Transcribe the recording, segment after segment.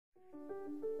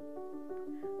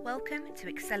Welcome to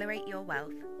Accelerate Your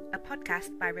Wealth, a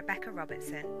podcast by Rebecca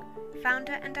Robertson,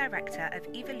 founder and director of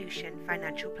Evolution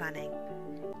Financial Planning.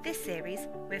 This series,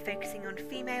 we're focusing on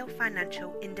female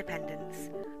financial independence,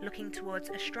 looking towards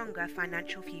a stronger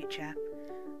financial future.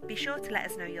 Be sure to let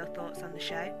us know your thoughts on the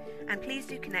show, and please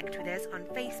do connect with us on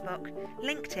Facebook,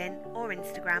 LinkedIn or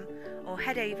Instagram, or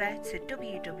head over to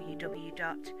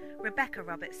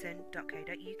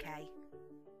www.rebeccarobertson.co.uk.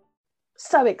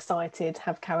 So excited to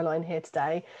have Caroline here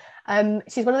today.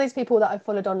 She's one of those people that I've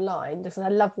followed online because I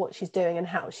love what she's doing and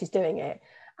how she's doing it.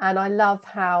 And I love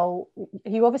how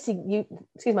you obviously give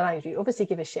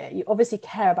a shit. You obviously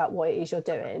care about what it is you're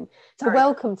doing. So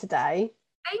welcome today.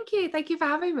 Thank you for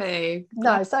having me.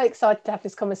 No, so excited to have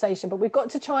this conversation, but we've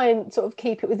got to try and sort of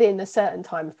keep it within a certain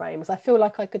time frame, because I feel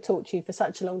like I could talk to you for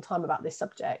such a long time about this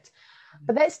subject.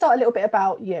 But let's start a little bit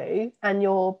about you and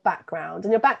your background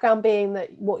being that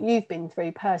what you've been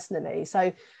through personally.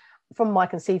 So from I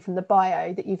can see from the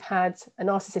bio that you've had a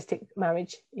narcissistic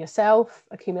marriage yourself,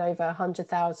 accumulating over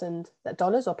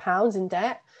 $100,000 or pounds in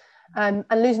debt, and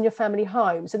losing your family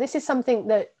home. So this is something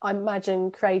that I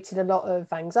imagine created a lot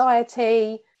of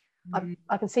anxiety.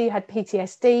 I can see you had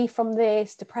PTSD from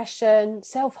this, depression,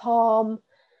 self-harm.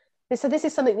 So this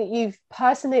is something that you've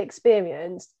personally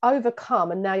experienced,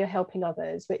 overcome, and now you're helping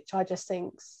others, which I just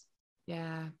think's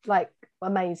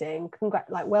amazing.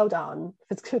 Well done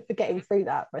for getting through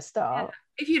that for a start. Yeah.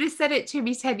 If you'd have said it to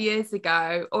me 10 years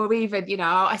ago, or even,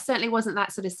 I certainly wasn't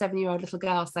that sort of 7-year-old little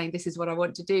girl saying this is what I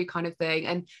want to do kind of thing.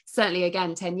 And certainly,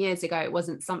 again, 10 years ago, it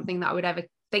wasn't something that I would ever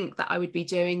think that I would be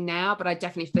doing now, but I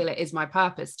definitely feel it is my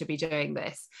purpose to be doing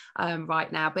this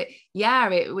right now. But yeah,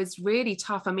 it was really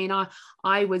tough. I mean,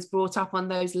 I was brought up on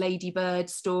those Ladybird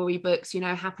storybooks,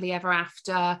 Happily Ever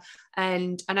After.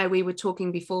 And I know we were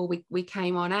talking before we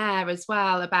came on air as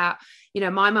well about,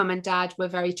 my mum and dad were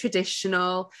very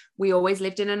traditional. We always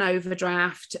lived in an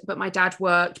overdraft, but my dad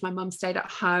worked, my mum stayed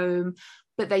at home.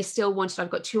 But they still wanted, I've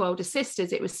got 2 older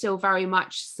sisters, it was still very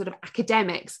much sort of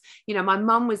academics. My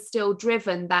mum was still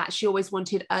driven that she always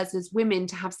wanted us as women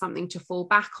to have something to fall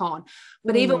back on.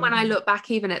 But even when I look back,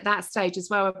 even at that stage as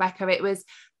well, Rebecca, it was,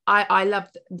 I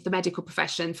loved the medical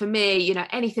profession. For me,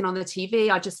 anything on the TV,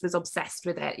 I just was obsessed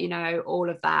with it, all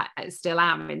of that. I still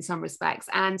am in some respects.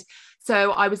 And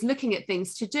so I was looking at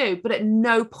things to do, but at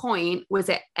no point was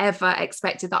it ever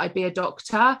expected that I'd be a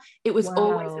doctor. It was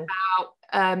always about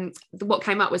what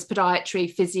came up was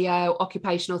podiatry, physio,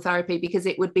 occupational therapy, because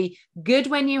it would be good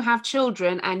when you have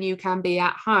children and you can be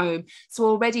at home. So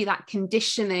already that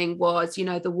conditioning was,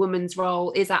 the woman's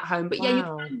role is at home, but you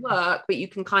can work, but you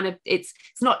can kind of, it's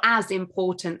not as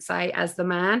important, say, as the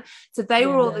man. So they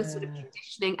were all the sort of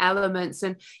conditioning elements.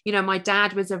 And, my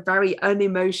dad was a very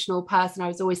unemotional person. I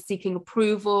was always seeking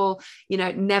approval,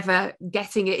 never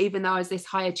getting it, even though I was this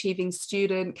high achieving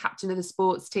student, captain of the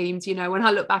sports teams. When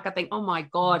I look back, I think, oh my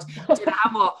God,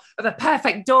 how more of a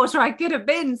perfect daughter I could have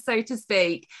been, so to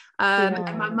speak. And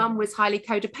my mum was highly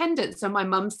codependent. So my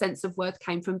mum's sense of worth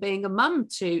came from being a mum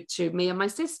to me and my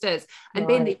sisters. And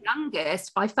being the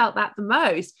youngest, I felt that the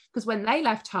most, because when they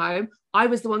left home, I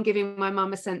was the one giving my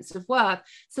mum a sense of worth.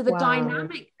 So the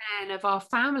dynamic then of our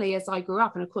family as I grew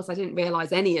up, and of course I didn't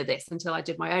realize any of this until I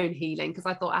did my own healing, because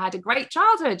I thought I had a great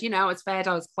childhood. I was fed,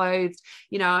 I was clothed,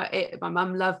 my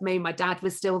mum loved me, my dad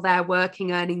was still there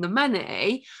working, earning the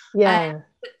money. But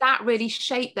that really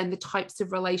shaped then the types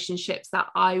of relationships that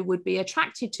I would be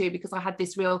attracted to, because I had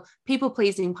this real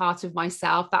people-pleasing part of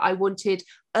myself that I wanted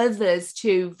others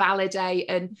to validate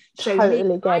and show me.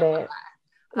 Totally get it.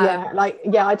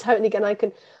 I totally get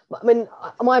it.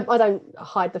 I don't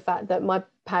hide the fact that my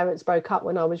parents broke up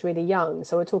when I was really young.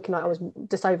 So we're talking like I was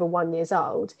just over 1 year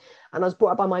old, and I was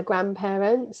brought up by my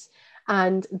grandparents.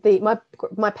 And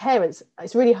my parents,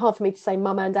 it's really hard for me to say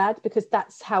mum and dad, because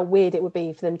that's how weird it would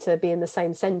be for them to be in the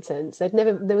same sentence. They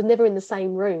were never in the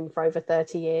same room for over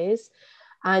 30 years.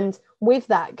 And with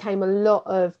that came a lot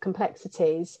of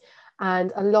complexities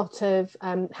and a lot of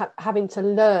having to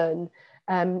learn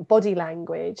body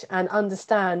language and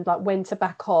understand like when to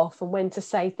back off and when to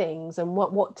say things and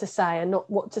what to say and not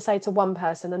what to say to one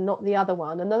person and not the other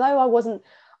one. And although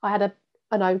I had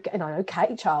an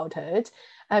okay childhood,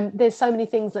 there's so many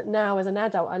things that now as an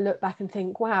adult I look back and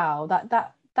think, wow,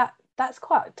 that's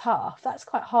quite tough. That's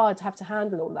quite hard to have to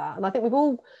handle all that. And I think we've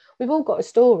all got a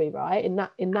story, right, in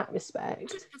that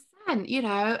respect. you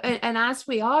know, and as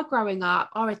we are growing up,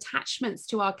 our attachments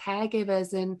to our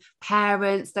caregivers and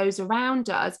parents, those around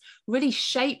us, really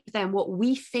shape then what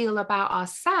we feel about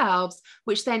ourselves,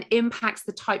 which then impacts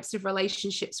the types of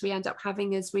relationships we end up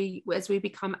having as we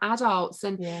become adults.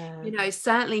 And you know,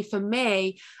 certainly for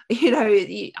me, you know,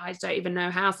 I don't even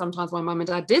know how sometimes my mum and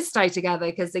dad did stay together,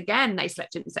 because again, they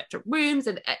slept in separate rooms,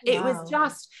 and it was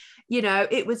just, you know,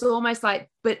 it was almost like,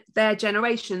 but their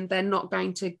generation, they're not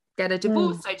going to get a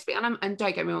divorce, so to speak. And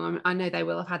don't get me wrong, I know they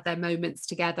will have had their moments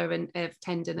together and of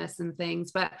tenderness and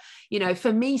things, but you know,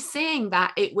 for me, seeing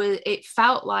that, it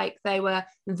felt like they were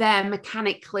there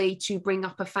mechanically to bring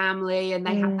up a family, and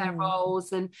they had their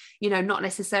roles, and you know, not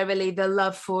necessarily the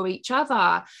love for each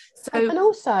other. So, and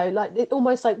also like it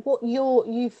almost like what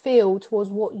you feel towards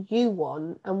what you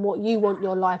want and what you want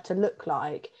your life to look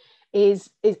like is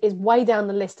way down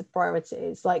the list of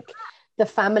priorities. Like the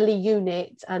family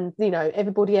unit and, you know,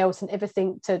 everybody else and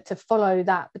everything to follow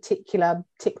that particular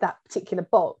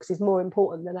box is more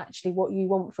important than actually what you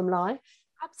want from life.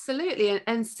 Absolutely.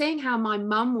 And seeing how my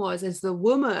mum was as the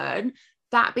woman,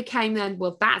 that became then,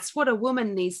 well, that's what a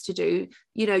woman needs to do.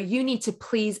 You know, you need to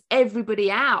please everybody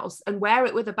else and wear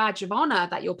it with a badge of honor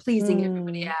that you're pleasing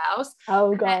everybody else.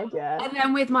 Oh God, yeah. And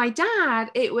then with my dad,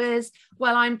 it was,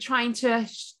 well, I'm trying to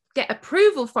get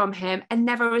approval from him and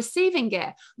never receiving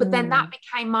it. But then that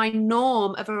became my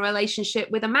norm of a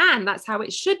relationship with a man. That's how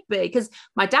it should be, because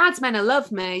my dad's meant to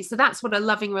love me. So that's what a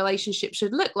loving relationship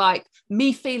should look like.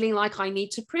 Me feeling like I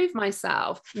need to prove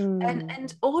myself.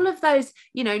 And all of those,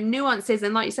 you know, nuances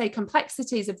and, like you say,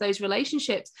 complexities of those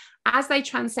relationships as they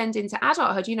transcend into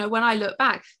adulthood. You know, when I look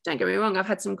back, don't get me wrong, I've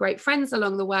had some great friends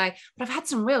along the way, but I've had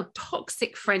some real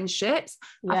toxic friendships.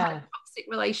 I've had toxic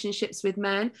relationships with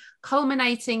men,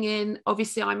 culminating in,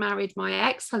 obviously, I married my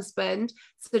ex-husband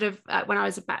sort of when I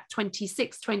was about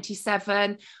 26,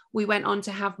 27. We went on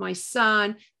to have my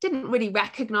son. Didn't really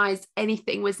recognize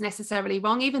anything was necessarily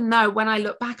wrong, even though when I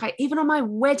look back, even on my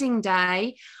wedding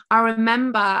day, I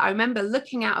remember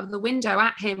looking out of the window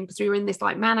at him, because we were in this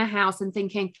like manor house, and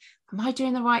thinking, am I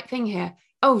doing the right thing here?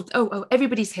 Oh,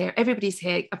 everybody's here.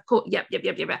 Of course. Yep.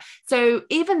 So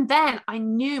even then I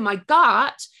knew my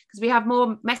gut, because we have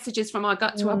more messages from our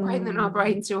gut to our brain than our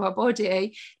brain to our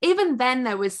body. Even then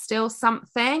there was still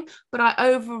something, but I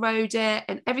overrode it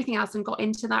and everything else and got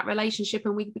into that relationship,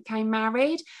 and we became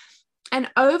married. And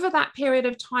over that period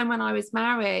of time when I was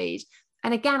married,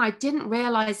 and again, I didn't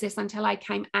realize this until I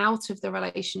came out of the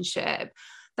relationship,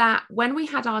 that when we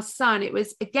had our son, it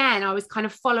was, again, I was kind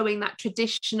of following that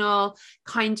traditional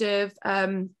kind of,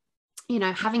 you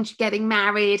know, getting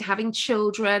married, having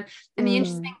children. And the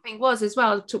interesting thing was as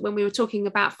well, when we were talking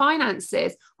about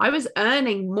finances, I was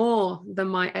earning more than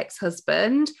my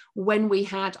ex-husband when we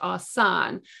had our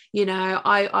son. You know,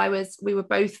 we were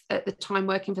both at the time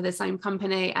working for the same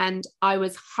company, and I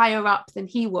was higher up than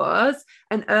he was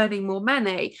and earning more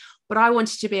money. But I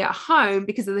wanted to be at home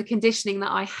because of the conditioning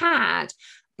that I had.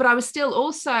 But I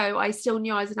still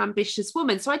knew I was an ambitious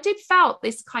woman. So I did felt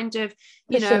this kind of,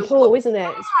 you know, pull, isn't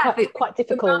it? It's quite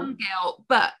difficult. Guilt,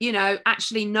 but, you know,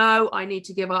 actually, no, I need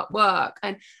to give up work.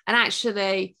 And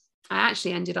actually, I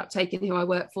actually ended up taking who I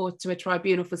work for to a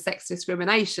tribunal for sex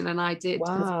discrimination. And I did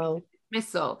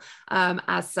dismissal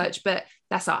as such, but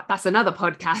that's another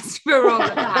podcast for all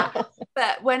of that.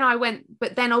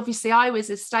 But then obviously I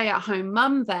was a stay-at-home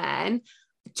mum then,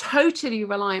 totally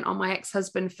reliant on my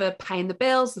ex-husband for paying the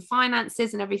bills, the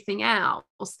finances and everything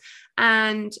else.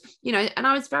 And, you know, and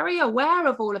I was very aware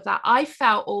of all of that. I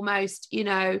felt almost, you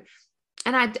know,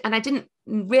 and I didn't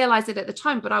realize it at the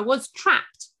time, but I was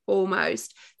trapped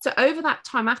almost. So over that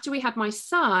time, after we had my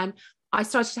son, I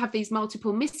started to have these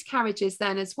multiple miscarriages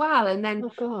then as well. And then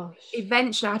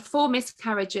eventually I had 4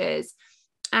 miscarriages.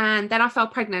 And then I fell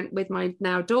pregnant with my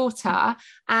now daughter.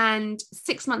 And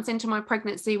 6 months into my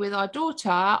pregnancy with our daughter,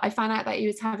 I found out that he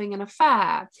was having an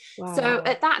affair. Wow. So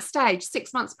at that stage,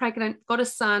 6 months pregnant, got a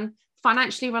son,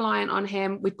 financially reliant on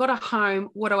him. We've got a home.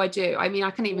 What do? I mean,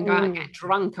 I couldn't even go out and get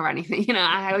drunk or anything. You know,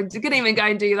 I couldn't even go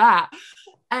and do that.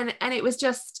 And it was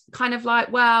just kind of like,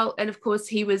 well, and of course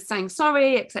he was saying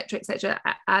sorry, etc.,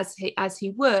 as he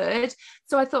would.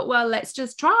 So I thought, well, let's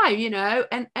just try, you know.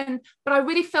 But I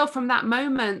really feel from that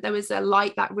moment there was a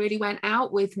light that really went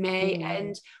out with me.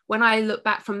 And when I look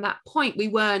back from that point, we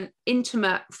weren't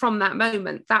intimate from that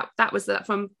moment. That was that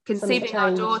from conceiving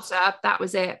our daughter. That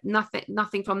was it.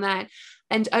 Nothing from there.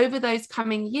 And over those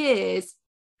coming years,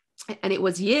 and it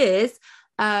was years.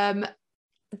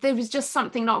 There was just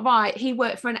something not right. He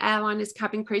worked for an airline as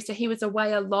cabin crew, so he was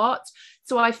away a lot.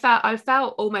 So I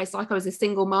felt almost like I was a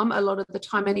single mum a lot of the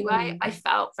time anyway. I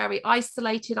felt very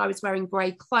isolated. I was wearing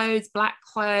grey clothes, black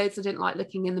clothes. I didn't like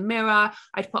looking in the mirror.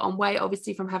 I'd put on weight,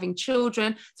 obviously, from having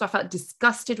children. So I felt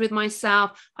disgusted with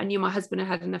myself. I knew my husband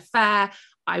had an affair.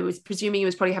 I was presuming he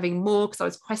was probably having more because I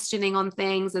was questioning on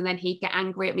things, and then he'd get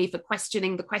angry at me for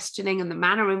questioning and the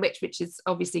manner in which is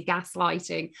obviously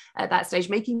gaslighting at that stage,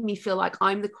 making me feel like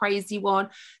I'm the crazy one.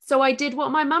 So I did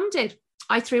what my mum did.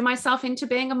 I threw myself into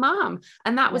being a mum,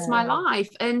 and that was my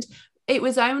life. And it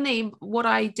was only what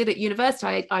I did at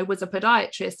university. I was a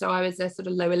podiatrist, so I was a sort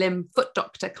of lower limb foot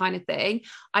doctor kind of thing.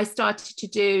 I started to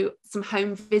do some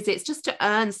home visits just to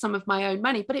earn some of my own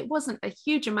money, but it wasn't a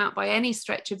huge amount by any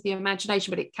stretch of the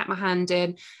imagination, but it kept my hand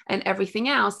in and everything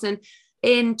else. And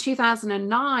in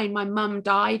 2009, my mum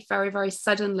died very, very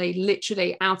suddenly,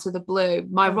 literally out of the blue.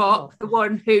 My rock, the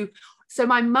one who... So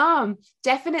my mum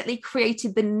definitely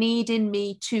created the need in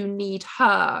me to need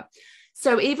her.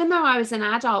 So even though I was an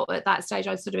adult at that stage,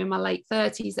 I was sort of in my late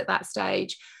 30s at that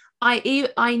stage,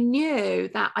 I knew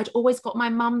that I'd always got my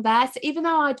mum there. So even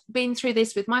though I'd been through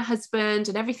this with my husband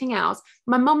and everything else,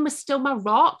 my mum was still my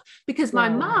rock, because my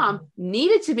mum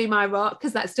needed to be my rock,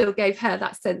 because that still gave her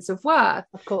that sense of worth.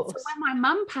 Of course. So when my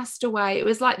mum passed away, it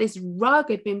was like this rug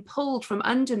had been pulled from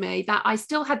under me, that I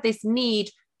still had this need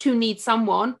to need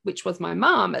someone, which was my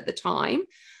mum at the time.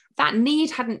 That need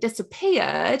hadn't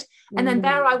disappeared. And then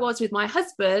there I was with my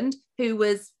husband, who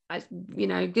was,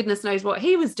 goodness knows what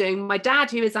he was doing. My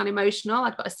dad, who is unemotional.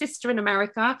 I've got a sister in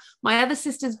America. My other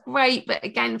sister's great, but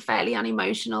again, fairly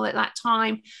unemotional at that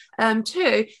time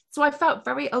too. So I felt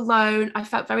very alone. I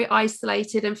felt very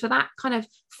isolated. And for that kind of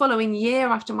following year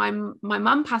after my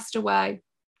mum passed away,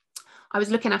 I was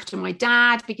looking after my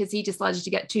dad because he decided to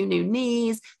get 2 new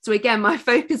knees. So again, my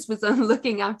focus was on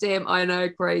looking after him. I know,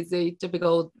 crazy,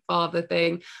 typical father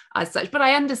thing as such, but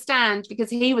I understand, because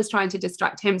he was trying to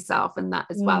distract himself, and that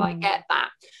as well. I get that.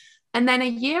 And then a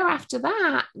year after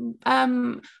that, me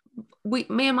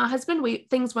and my husband,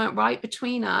 things weren't right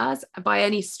between us by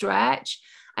any stretch.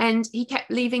 And he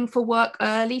kept leaving for work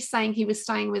early, saying he was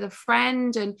staying with a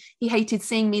friend, and he hated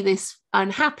seeing me this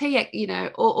unhappy,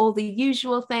 all the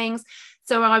usual things.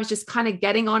 So I was just kind of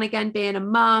getting on again, being a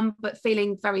mum, but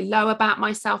feeling very low about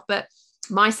myself. But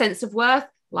my sense of worth,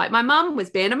 like my mum, was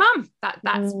being a mum.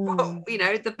 That's what,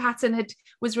 the pattern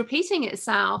was repeating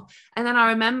itself. And then I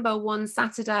remember one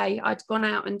Saturday, I'd gone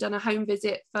out and done a home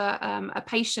visit for a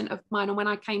patient of mine. And when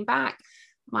I came back,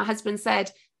 my husband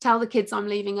said, "Tell the kids I'm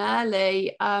leaving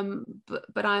early,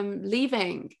 but I'm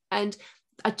leaving." And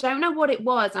I don't know what it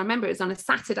was. I remember it was on a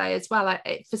Saturday as well.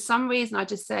 For some reason, I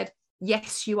just said,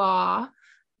 "Yes, you are,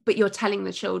 but you're telling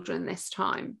the children this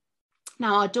time."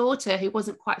 Now, our daughter, who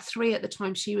wasn't quite 3 at the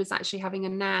time, she was actually having a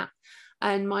nap.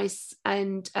 And my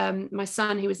son,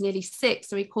 who was nearly 6,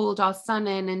 so he called our son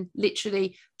in and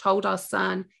literally told our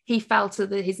son. He fell to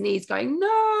his knees going,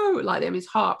 "No," like it was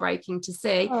heartbreaking to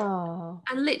see. Oh.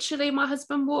 And literally my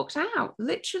husband walked out,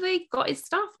 literally got his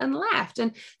stuff and left.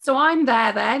 And so I'm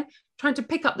there then trying to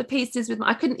pick up the pieces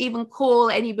I couldn't even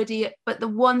call anybody. But the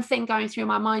one thing going through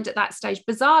my mind at that stage,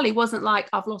 bizarrely, wasn't like,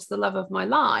 I've lost the love of my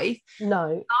life.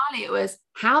 No. Bizarrely, it was,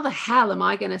 how the hell am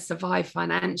I going to survive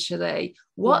financially?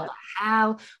 What the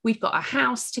hell? We've got a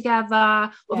house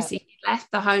together. Obviously, he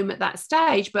left the home at that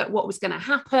stage, but what was going to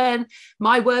happen?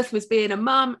 My worth was being a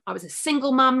mum. I was a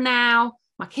single mum now.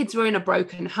 My kids were in a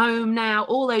broken home now.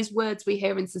 All those words we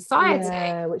hear in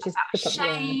society. Which is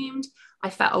ashamed. I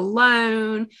felt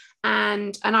alone.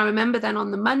 And I remember then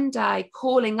on the Monday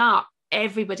calling up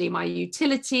everybody, my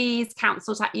utilities,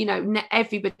 council tax,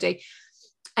 everybody.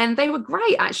 And they were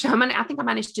great, actually. I think I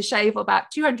managed to shave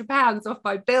about £200 off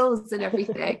my bills and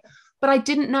everything. But I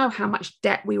didn't know how much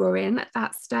debt we were in at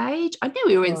that stage. I knew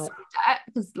we were in some debt,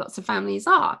 because lots of families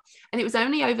are. And it was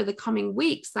only over the coming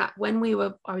weeks that I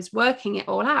was working it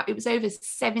all out, it was over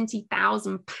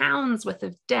 £70,000 worth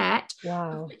of debt,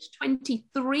 of which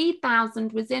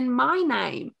 23,000 was in my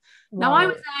name. Now, I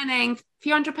was earning a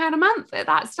few £100 a month at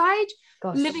that stage,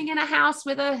 living in a house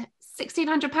with a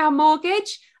 £1,600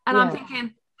 mortgage. And I'm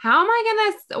thinking,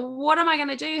 what am I going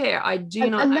to do here? I do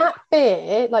not know. And that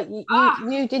fear, like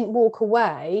you didn't walk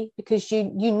away because you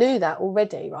knew that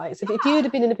already, right? So if you'd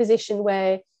have been in a position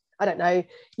where, I don't know,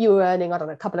 you were earning,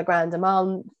 a couple of grand a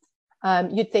month,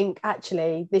 you'd think,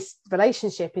 actually, this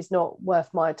relationship is not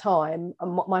worth my time.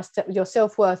 And your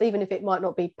self-worth, even if it might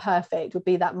not be perfect, would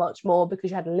be that much more because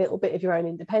you had a little bit of your own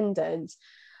independence.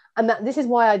 And this is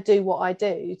why I do what I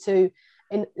do, to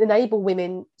enable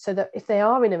women, so that if they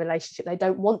are in a relationship they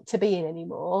don't want to be in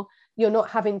anymore, you're not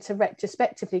having to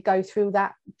retrospectively go through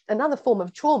that, another form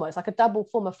of trauma. It's like a double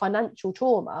form of financial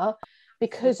trauma,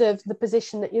 because of the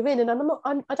position that you're in. And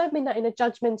I don't mean that in a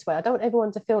judgmental way. I don't want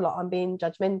everyone to feel like I'm being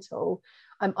judgmental.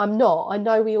 I'm not. I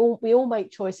know we all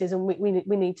make choices, and we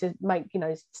need to make,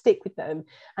 stick with them.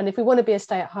 And if we want to be a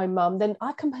stay-at-home mum, then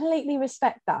I completely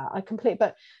respect that.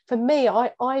 But for me,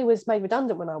 I was made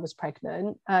redundant when I was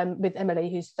pregnant with Emily,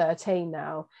 who's 13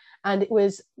 now. And it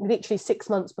was literally 6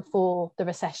 months before the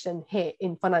recession hit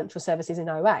in financial services in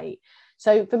 2008.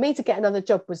 So for me to get another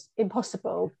job was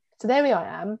impossible. So there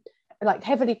I am, like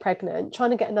heavily pregnant, trying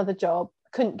to get another job,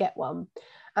 couldn't get one.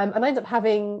 And I ended up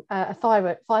having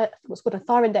what's called a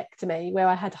thyroidectomy, where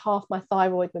I had half my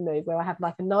thyroid removed, where I have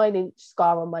like a 9-inch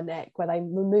scar on my neck where they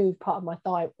removed part of my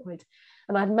thyroid.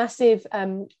 And I had massive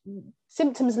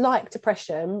symptoms like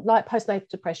depression, like postnatal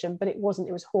depression, but it wasn't,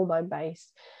 it was hormone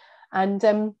based. And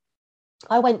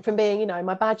I went from being,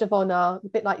 my badge of honor, a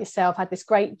bit like yourself, had this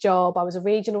great job. I was a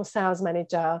regional sales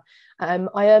manager.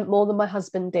 I earned more than my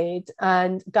husband did,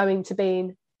 and going to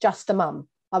being just a mum.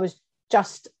 I was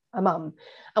just a mum.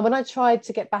 And when I tried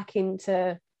to get back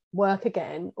into work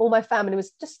again, all my family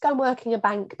was, just go working a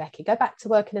bank, Becky, go back to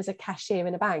working as a cashier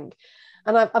in a bank.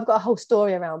 And I've got a whole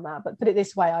story around that, but put it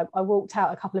this way, I walked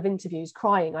out a couple of interviews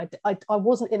crying. I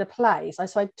wasn't in a place.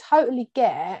 So I totally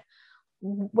get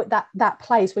that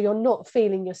place where you're not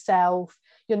feeling yourself,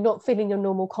 you're not feeling your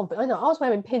normal confidence. I know I was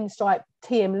wearing pinstripe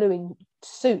TM Lewin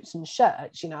suits and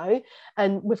shirts,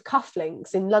 and with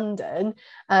cufflinks in London,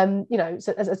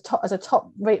 so as a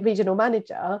top regional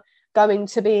manager, going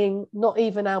to being not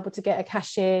even able to get a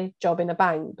cashier job in a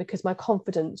bank because my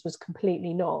confidence was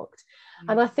completely knocked.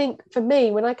 And I think for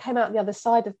me, when I came out the other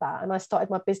side of that and I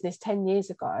started my business 10 years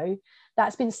ago,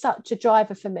 that's been such a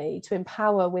driver for me to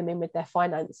empower women with their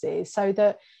finances, so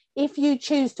that if you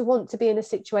choose to want to be in a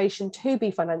situation to be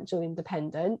financially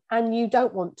independent and you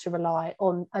don't want to rely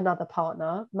on another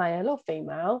partner, male or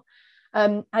female,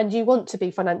 and you want to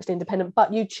be financially independent,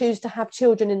 but you choose to have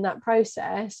children in that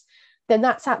process, then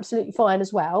that's absolutely fine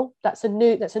as well. That's a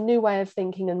new way of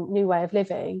thinking and new way of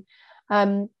living.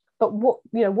 But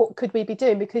what could we be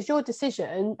doing? Because your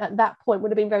decision at that point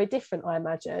would have been very different, I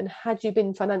imagine, had you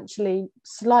been financially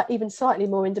even slightly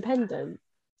more independent.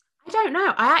 I don't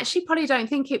know. I actually probably don't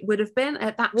think it would have been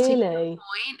at that particular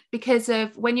point, because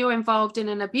of when you're involved in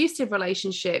an abusive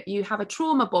relationship, you have a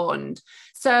trauma bond.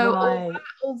 So right.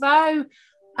 although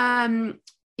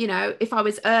if I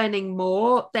was earning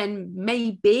more, then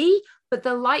maybe, but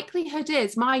the likelihood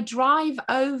is my drive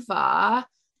over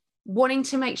wanting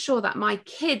to make sure that my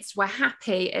kids were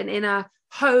happy and in a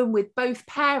home with both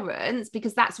parents,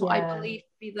 because that's what I believe to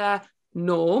be the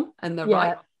norm and the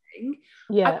right thing.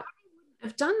 I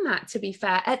have done that, to be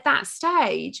fair, at that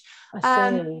stage,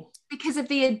 because of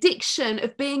the addiction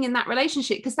of being in that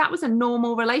relationship, because that was a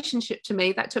normal relationship to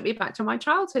me that took me back to my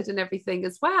childhood and everything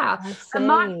as well. And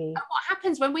what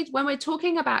happens when we're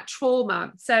talking about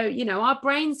trauma, so our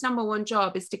brain's number one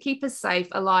job is to keep us safe,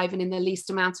 alive, and in the least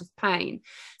amount of pain.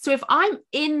 So if I'm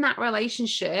in that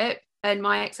relationship, and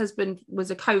my ex-husband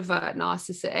was a covert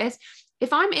narcissist,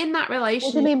 if I'm in that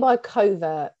relationship, what do you mean by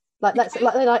covert? Like that's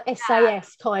like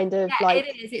SAS kind of like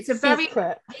it is. It's a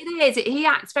secret. It is. He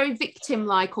acts very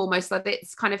victim-like, almost like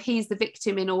it's kind of he's the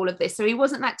victim in all of this. So he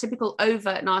wasn't that typical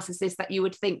overt narcissist that you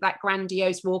would think, that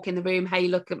grandiose walk in the room, hey,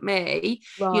 look at me.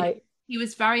 Right. He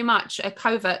was very much a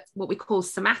covert, what we call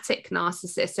somatic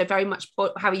narcissist. So very much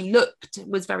how he looked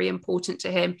was very important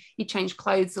to him. He changed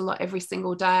clothes a lot every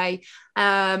single day.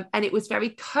 And it was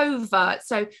very covert.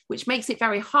 So which makes it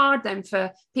very hard then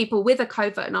for people with a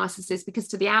covert narcissist, because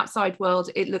to the outside world,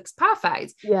 it looks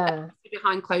perfect. Yeah.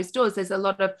 Behind closed doors, there's a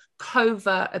lot of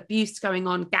covert abuse going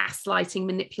on, gaslighting,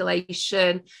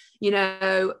 manipulation,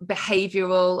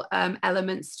 behavioral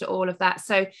elements to all of that.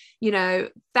 So,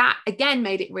 that again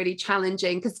made it really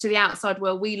challenging, because to the outside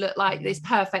world, we look like this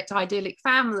perfect, idyllic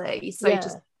family. So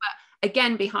but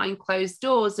again, behind closed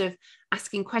doors of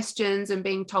asking questions and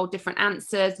being told different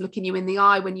answers, looking you in the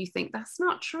eye when you think that's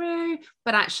not true,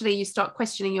 but actually you start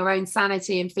questioning your own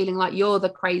sanity and feeling like you're the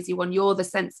crazy one, you're the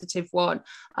sensitive one,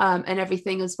 and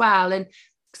everything as well. And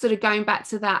sort of going back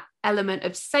to that element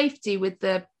of safety with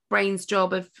the brain's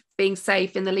job of being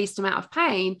safe in the least amount of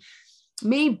pain,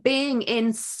 me being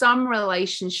in some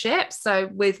relationships, so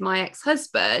with my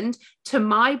ex-husband, to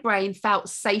my brain felt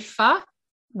safer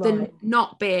than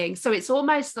not being. So it's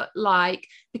almost like,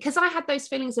 because I had those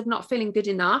feelings of not feeling good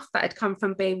enough that had come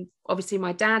from being obviously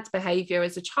my dad's behavior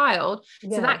as a child.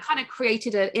 So that kind of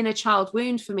created an inner child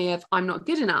wound for me of I'm not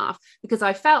good enough, because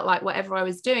I felt like whatever I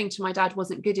was doing to my dad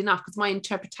wasn't good enough, because my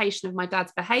interpretation of my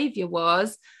dad's behavior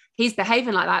was he's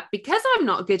behaving like that because I'm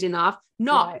not good enough,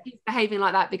 not he's behaving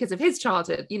like that because of his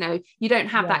childhood. You don't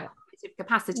have that cognitive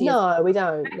capacity. No, we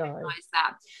don't. No. Recognize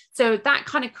that. So that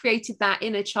kind of created that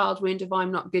inner child wound of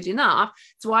I'm not good enough.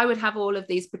 So I would have all of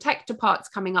these protector parts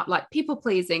coming up, like people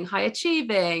pleasing, high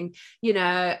achieving,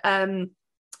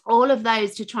 all of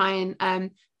those to try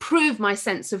and prove my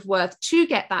sense of worth, to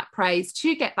get that praise,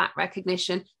 to get that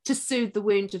recognition, to soothe the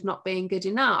wound of not being good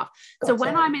enough. So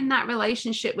when I'm in that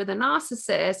relationship with a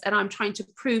narcissist and I'm trying to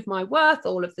prove my worth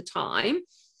all of the time,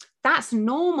 that's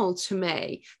normal to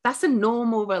me. That's a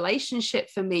normal relationship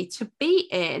for me to be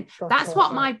in. That's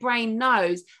what my brain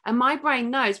knows. And my brain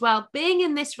knows, well, being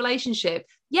in this relationship,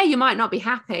 yeah, you might not be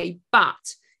happy,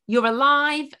 but you're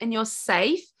alive and you're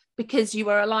safe, because you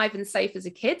were alive and safe as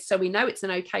a kid. So we know it's an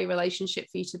okay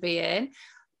relationship for you to be in.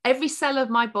 Every cell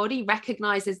of my body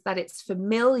recognizes that it's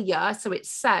familiar, so it's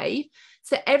safe.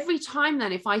 So every time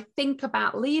then, if I think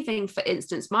about leaving, for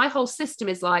instance, my whole system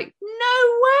is like,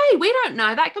 no way, we don't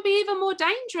know. That could be even more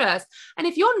dangerous. And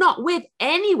if you're not with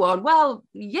anyone, well,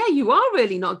 yeah, you are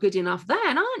really not good enough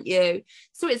then, aren't you?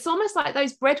 So it's almost like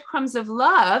those breadcrumbs of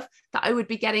love that I would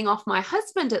be getting off my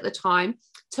husband at the time,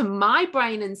 to my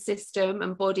brain and system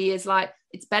and body is like,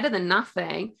 it's better than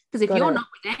nothing. Because if you're not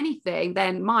with anything,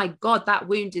 then my God, that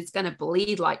wound is going to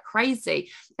bleed like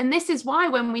crazy. And this is why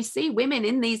when we see women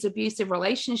in these abusive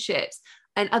relationships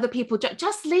and other people,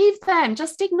 just leave them,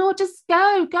 just ignore, just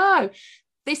go.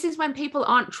 This is when people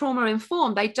aren't trauma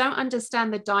informed. They don't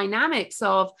understand the dynamics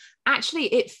of, actually,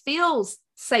 it feels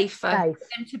safer for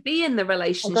them to be in the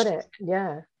relationship. I got it.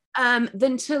 Yeah.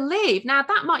 Than to leave. Now,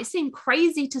 that might seem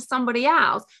crazy to somebody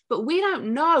else, but we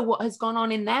don't know what has gone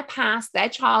on in their past, their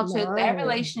childhood, their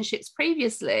relationships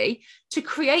previously, to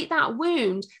create that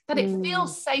wound that it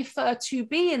feels safer to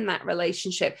be in that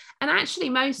relationship. And actually,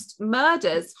 most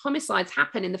murders, homicides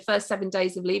happen in the first 7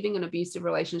 days of leaving an abusive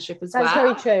relationship as well. That's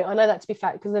very true. I know that to be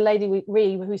fact, because the lady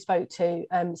we who spoke to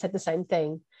said the same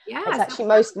thing. Yeah, it's actually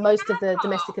most of the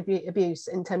domestic abuse,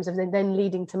 in terms of then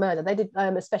leading to murder. They did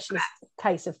a specialist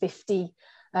case of 50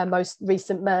 most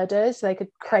recent murders. So they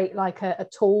could create like a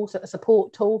tool, a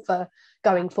support tool for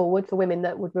going forward for women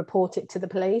that would report it to the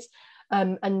police.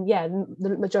 And yeah,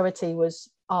 the majority was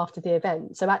after the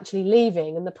event. So actually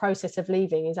leaving, and the process of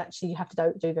leaving, is actually, you have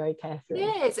to do very carefully.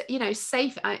 Yes,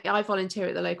 safe. I volunteer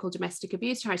at the local domestic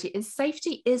abuse charity, and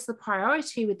safety is the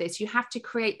priority with this. You have to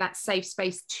create that safe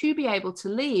space to be able to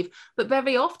leave. But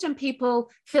very often people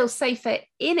feel safer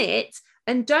in it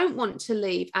and don't want to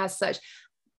leave as such.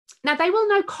 Now, they will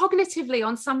know cognitively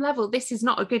on some level, this is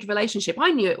not a good relationship.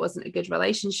 I knew it wasn't a good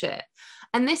relationship.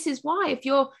 And this is why, if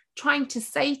you're trying to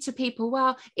say to people,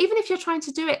 well, even if you're trying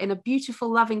to do it in a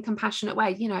beautiful, loving, compassionate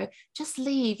way, just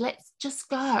leave, let's just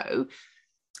go.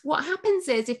 What happens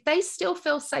is, if they still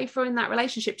feel safer in that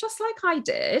relationship, just like I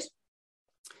did,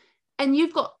 and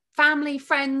you've got family,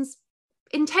 friends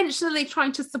intentionally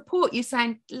trying to support you,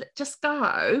 saying, just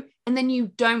go, and then you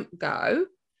don't go,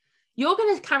 you're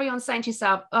going to carry on saying to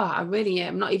yourself, oh, I really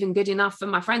am not even good enough for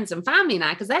my friends and family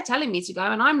now, because they're telling me to go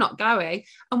and I'm not going.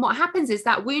 And what happens is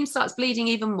that wound starts bleeding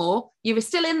even more. You were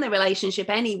still in the relationship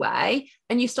anyway,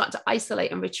 and you start to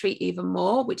isolate and retreat even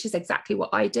more, which is exactly what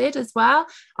I did as well.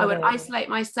 I would isolate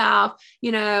myself,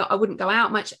 I wouldn't go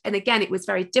out much. And again, it was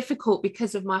very difficult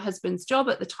because of my husband's job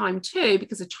at the time too,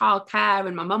 because of childcare,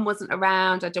 and my mum wasn't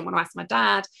around. I didn't want to ask my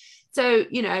dad. So,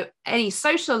 any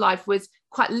social life was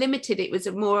quite limited. It was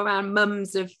more around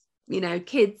mums of,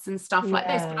 kids and stuff like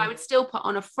this. But I would still put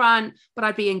on a front, but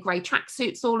I'd be in grey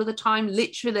tracksuits all of the time.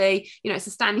 Literally, it's a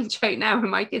standing joke now with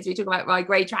my kids. We talk about my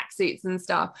grey tracksuits and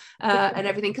stuff and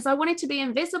everything, because I wanted to be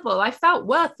invisible. I felt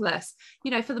worthless.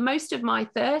 For the most of my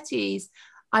 30s,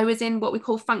 I was in what we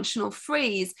call functional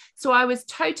freeze. So I was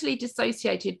totally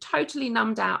dissociated, totally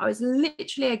numbed out. I was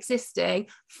literally existing,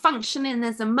 functioning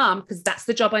as a mum, because that's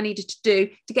the job I needed to do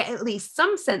to get at least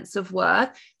some sense of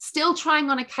worth, still trying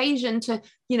on occasion to,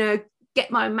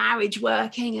 get my marriage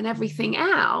working and everything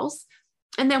else.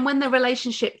 And then when the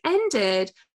relationship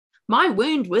ended, my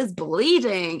wound was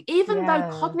bleeding, even though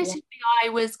cognitively I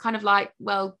was kind of like,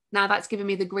 well, now that's giving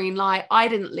me the green light. I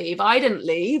didn't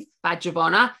leave, badge of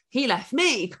honor. He left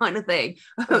me, kind of thing.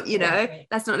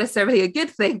 That's not necessarily a good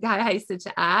thing, I hasten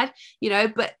to add,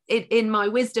 but in my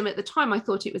wisdom at the time, I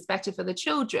thought it was better for the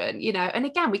children, and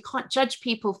again, we can't judge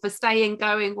people for staying,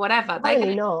 going, whatever.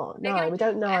 Really not. No, we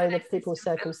don't know the people's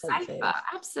circumstances.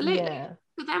 Absolutely. Yeah.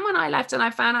 But then when I left and I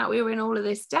found out we were in all of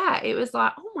this debt, it was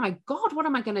like, oh my God, what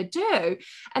am I going to do?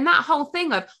 And that whole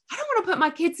thing of, I don't want to put my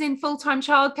kids in full-time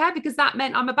childcare, because that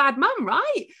meant I'm a bad mum,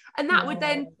 right? And that would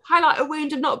then highlight a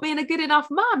wound of not being a good enough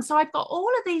mum. So I've got all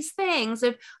of these things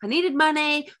of, I needed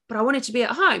money, but I wanted to be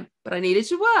at home, but I needed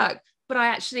to work, but I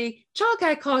actually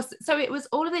childcare costs. So it was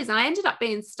all of this. And I ended up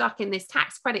being stuck in this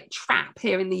tax credit trap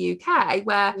here in the UK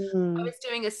where I was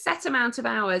doing a set amount of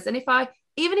hours. And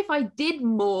even if I did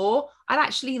more, I'd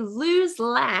actually lose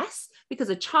less because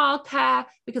of childcare,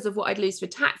 because of what I'd lose for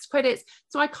tax credits.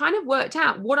 So I kind of worked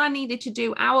out what I needed to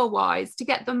do hour-wise to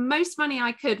get the most money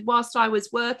I could whilst I was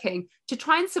working to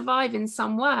try and survive in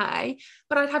some way.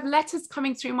 But I'd have letters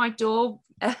coming through my door.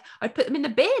 I'd put them in the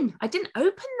bin. I didn't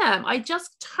open them. I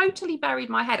just totally buried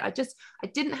my head. I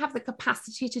didn't have the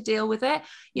capacity to deal with it.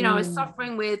 I was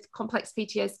suffering with complex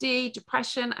PTSD,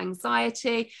 depression,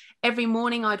 anxiety. Every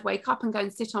morning I'd wake up and go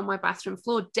and sit on my bathroom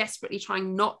floor, desperately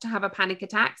trying not to have a panic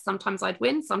attack. Sometimes I'd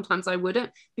win, sometimes I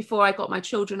wouldn't. Before I got my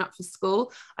children up for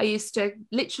school, I used to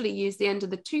literally use the end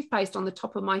of the toothpaste on the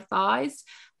top of my thighs.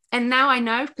 And now I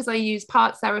know, because I use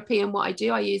parts therapy and what I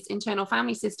do, I use internal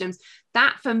family systems,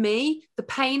 that for me, the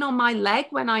pain on my leg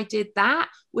when I did that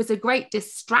was a great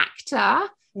distractor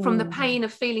from the pain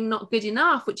of feeling not good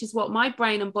enough, which is what my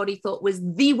brain and body thought was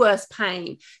the worst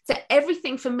pain. So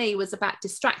everything for me was about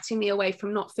distracting me away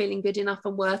from not feeling good enough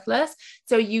and worthless.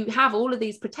 So you have all of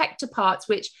these protector parts,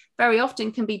 which very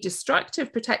often can be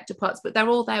destructive protector parts, but they're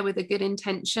all there with a good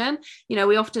intention.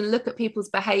 We often look at people's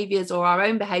behaviors or our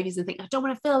own behaviors and think, I don't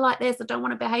want to feel like this, I don't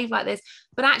want to behave like this.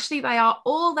 But actually they are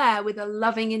all there with a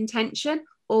loving intention,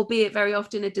 albeit very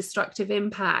often a destructive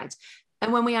impact.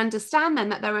 And when we understand then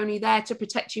that they're only there to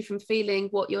protect you from feeling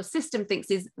what your system thinks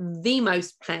is the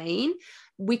most pain,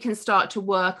 we can start to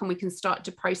work and we can start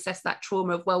to process that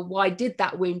trauma of, well, why did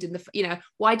that wound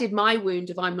why did my wound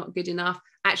of I'm not good enough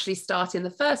actually start in the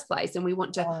first place? And we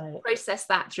want to process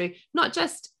that through not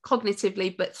just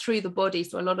cognitively, but through the body.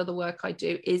 So a lot of the work I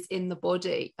do is in the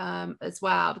body as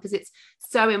well, because it's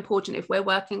so important. If we're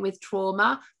working with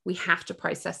trauma, we have to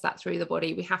process that through the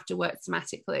body. We have to work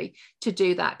somatically to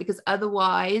do that, because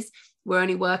otherwise we're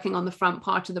only working on the front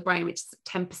part of the brain, which is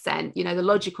 10%, the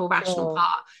logical, rational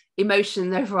part.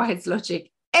 Emotion overrides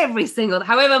logic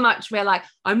however much we're like,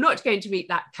 I'm not going to eat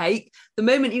that cake. The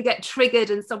moment you get triggered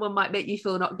and someone might make you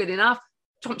feel not good enough,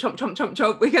 chomp, chomp, chomp, chomp,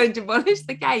 chomp, we're going to demolish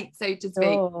the cake, so to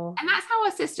speak. And that's how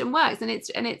our system works. And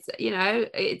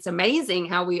it's amazing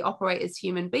how we operate as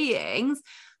human beings.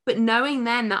 But knowing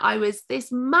then that I was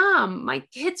this mum, my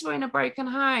kids were in a broken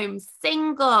home,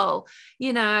 single,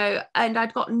 and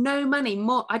I'd got no money,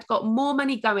 I'd got more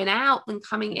money going out than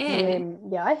coming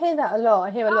in. Yeah, I hear that a lot.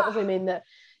 I hear a lot of women that,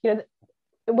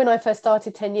 when I first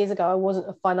started 10 years ago, I wasn't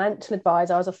a financial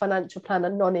advisor, I was a financial planner,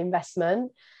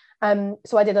 non-investment.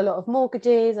 So I did a lot of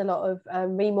mortgages, a lot of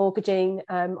remortgaging.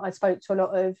 I spoke to a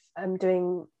lot of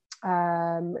doing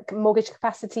mortgage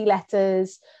capacity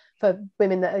letters for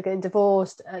women that are getting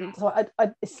divorced. And so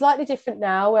it's slightly different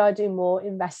now where I do more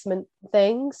investment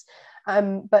things,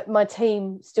 but my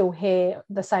team still hear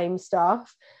the same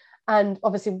stuff. And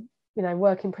obviously,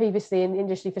 working previously in the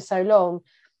industry for so long,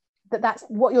 that's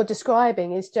what you're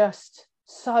describing is just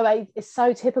it's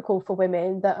so typical for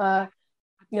women that are,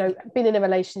 been in a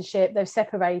relationship, they've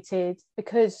separated,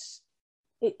 because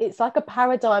it's like a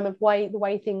paradigm of the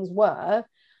way things were.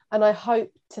 And I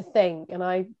hope to think, and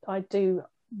I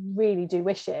really do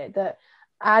wish it, that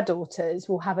our daughters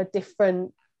will have a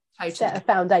different set of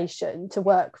foundation to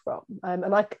work from,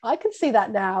 and I can see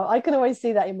that now. I can always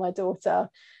see that in my daughter.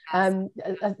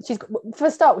 She's for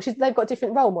a start, they've got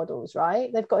different role models,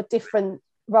 right? They've got a different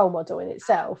role model in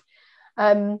itself.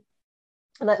 And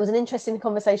that was an interesting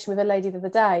conversation with a lady the other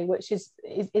day, which is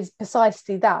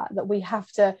precisely that we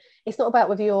have to, it's not about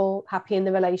whether you're happy in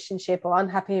the relationship or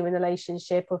unhappy in the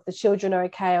relationship, or if the children are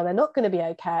okay or they're not going to be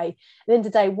okay. At the end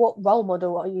of the day, what role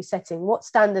model are you setting? What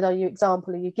standard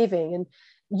example are you giving? And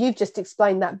you've just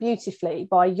explained that beautifully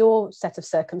by your set of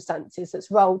circumstances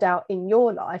that's rolled out in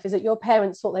your life, is that your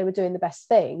parents thought they were doing the best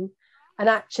thing. And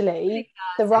actually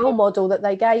the role model that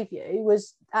they gave you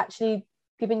was actually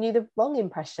giving you the wrong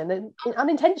impression, and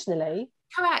unintentionally.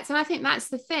 Correct. And I think that's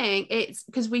the thing. It's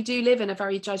because we do live in a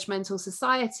very judgmental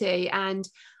society, and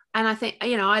I think,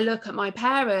 I look at my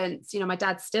parents, my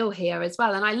dad's still here as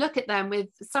well, and I look at them with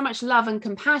so much love and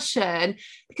compassion,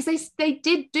 because they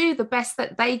did do the best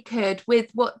that they could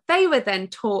with what they were then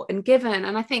taught and given.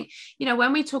 And I think,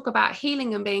 when we talk about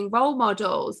healing and being role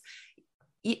models,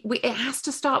 it has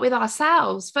to start with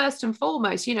ourselves first and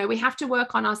foremost. We have to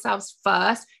work on ourselves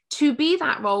first to be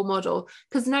that role model,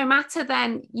 because no matter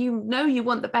then, you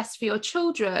want the best for your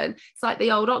children. It's like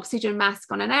the old oxygen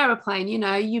mask on an aeroplane.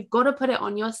 You've got to put it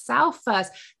on yourself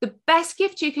first. The best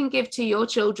gift you can give to your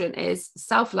children is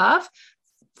self-love,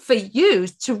 for you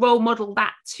to role model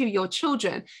that to your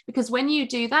children. Because when you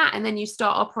do that, and then you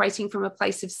start operating from a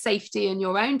place of safety and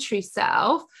your own true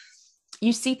self,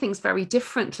 you see things very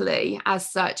differently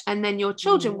as such, and then your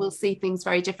children will see things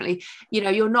very differently.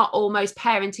 You're not almost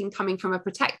parenting coming from a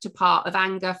protector part of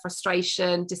anger,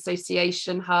 frustration,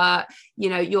 dissociation, hurt.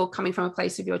 You're coming from a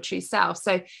place of your true self.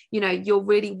 So you're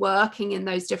really working in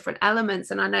those different elements.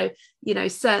 And I know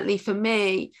certainly for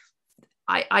me,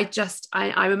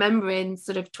 I remember in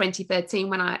sort of 2013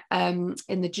 when I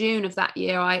in the June of that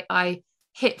year I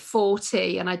hit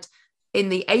 40, and in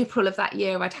the April of that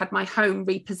year, I'd had my home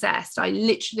repossessed. I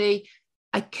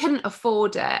couldn't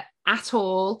afford it at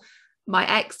all. My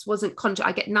ex wasn't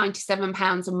I get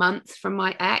 £97 a month from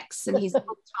my ex, and he's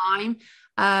full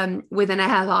time with an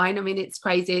airline. I mean, it's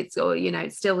crazy. It's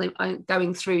still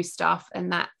going through stuff,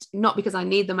 and that not because I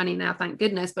need the money now, thank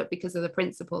goodness, but because of the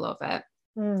principle of it.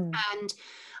 And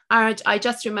I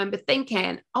just remember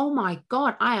thinking, oh my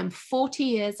God, I am 40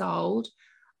 years old.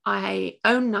 I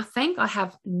own nothing. I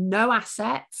have no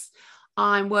assets.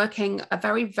 I'm working a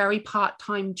very, very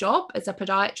part-time job as a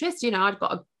podiatrist. I've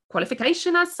got a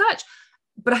qualification as such,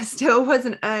 but I still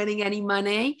wasn't earning any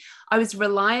money. I was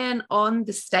relying on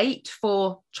the state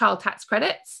for child tax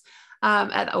credits,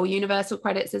 or universal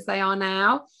credits as they are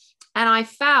now. And I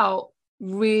felt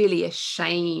really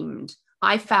ashamed.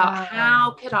 I felt,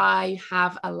 how could I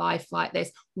have a life like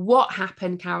this? What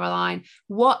happened, Caroline?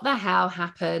 What the hell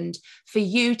happened for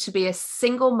you to be a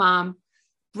single mom,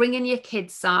 bringing your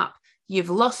kids up? You've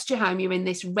lost your home. You're in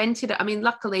this rented. I mean,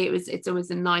 luckily it's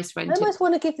always a nice rented. I almost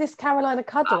want to give this Caroline a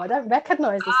cuddle. I don't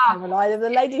recognise this Caroline. The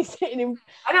lady sitting in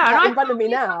front of me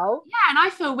now. Yeah, and I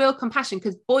feel real compassion,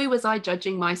 because boy, was I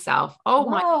judging myself. Oh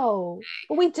my. Well,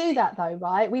 we do that though,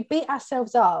 right? We beat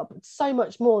ourselves up so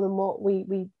much more than what we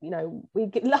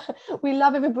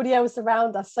love everybody else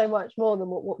around us so much more than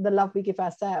what the love we give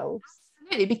ourselves.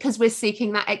 Because we're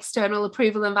seeking that external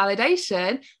approval and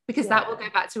validation, because that will go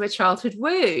back to a childhood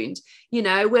wound.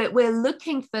 We're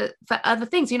looking for other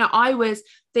things. I was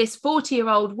this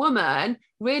 40-year-old woman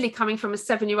really coming from a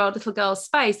 7-year-old little girl's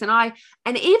space, and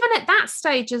even at that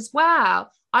stage as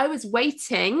well, I was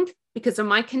waiting, because of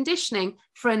my conditioning,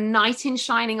 for a knight in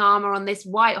shining armor on this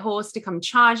white horse to come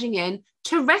charging in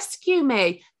to rescue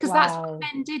me, because that's what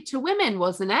men did to women,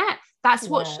 wasn't it? That's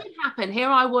what should happen. Here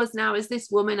I was now as this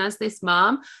woman, as this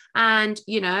mum. And,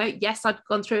 yes, I'd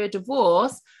gone through a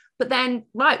divorce, but then,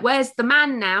 right, where's the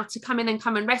man now to come in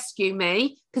and rescue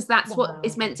me? Because that's what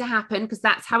is meant to happen, because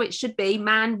that's how it should be.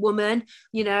 Man, woman,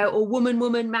 or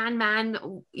woman, man,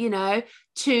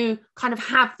 to kind of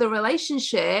have the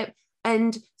relationship.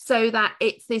 And so that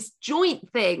it's this joint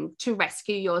thing to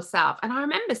rescue yourself. And I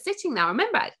remember sitting there,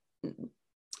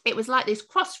 it was like this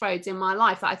crossroads in my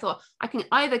life that I thought, I can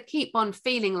either keep on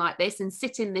feeling like this and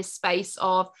sit in this space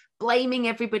of blaming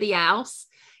everybody else,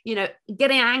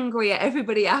 getting angry at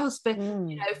everybody else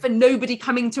for nobody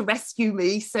coming to rescue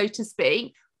me, so to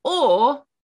speak, or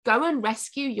go and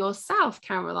rescue yourself,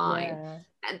 Caroline.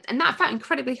 And that felt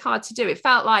incredibly hard to do. It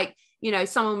felt like,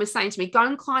 someone was saying to me, go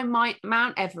and climb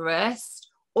Mount Everest,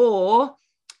 or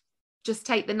just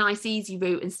take the nice easy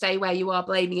route and stay where you are,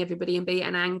 blaming everybody and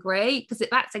being angry, because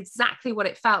that's exactly what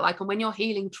it felt like. And when you're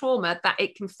healing trauma, that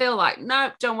it can feel like,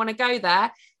 no, don't want to go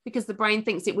there, because the brain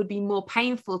thinks it would be more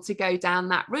painful to go down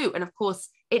that route. And of course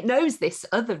it knows this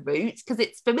other route because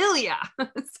it's familiar.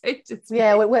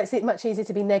 It's much easier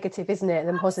to be negative, isn't it,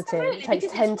 than positive? It takes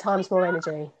 10 times more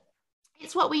energy.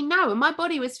 It's what we know. And my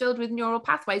body was filled with neural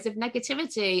pathways of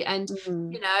negativity, and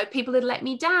people had let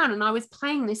me down, and I was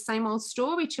playing this same old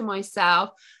story to myself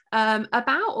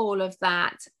about all of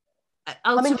that.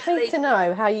 I'm intrigued to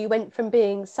know how you went from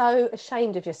being so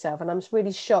ashamed of yourself, and I'm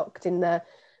really shocked in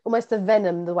almost the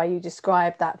venom, the way you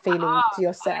described that feeling to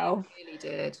yourself. I really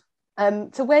did.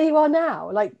 To where you are now.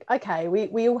 Like, okay,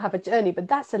 we all have a journey, but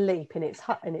that's a leap in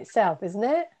itself, isn't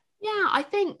it? Yeah, I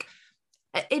think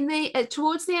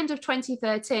towards the end of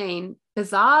 2013,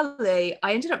 bizarrely,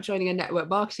 I ended up joining a network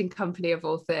marketing company, of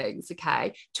all things,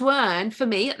 to earn, for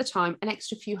me at the time, an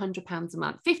extra few £100 a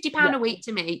month. £50 a week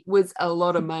to me was a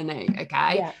lot of money.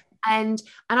 And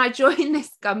I joined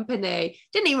this company,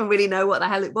 didn't even really know what the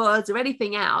hell it was or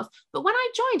anything else, but when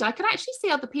I joined, I could actually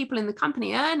see other people in the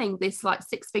company earning this like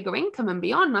 6-figure income and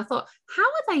beyond, and I thought, how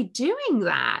are they doing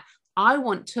that? I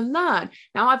want to learn.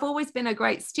 Now, I've always been a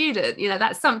great student.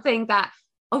 That's something that,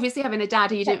 obviously, having a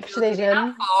dad who you didn't feel good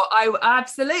enough for,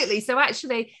 absolutely. So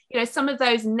actually, some of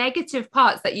those negative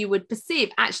parts that you would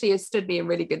perceive actually has stood me in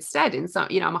really good stead. In some,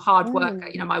 I'm a hard worker.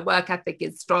 My work ethic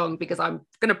is strong because I'm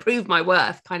going to prove my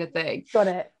worth, kind of thing. Got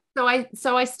it.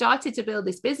 So I started to build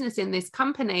this business in this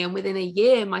company, and within a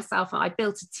year myself, I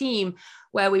built a team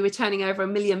where we were turning over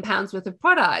 £1 million worth of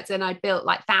product, and I built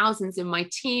like thousands in my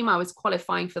team. I was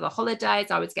qualifying for the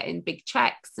holidays. I was getting big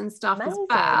checks and stuff as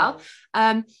well.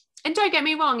 And don't get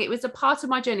me wrong, it was a part of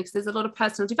my journey, because there's a lot of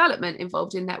personal development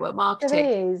involved in network marketing.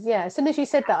 There is, yeah. As soon as you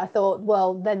said that, I thought,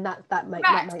 well, then that makes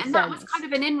sense. And that was kind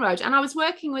of an inroad. And I was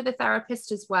working with a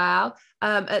therapist as well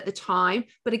at the time.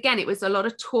 But again, it was a lot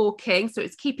of talking. So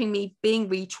it's keeping me being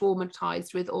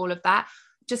re-traumatized with all of that.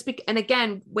 And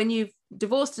again, when you've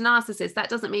divorced a narcissist, that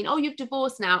doesn't mean, oh, you've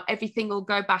divorced now, everything will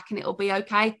go back and it'll be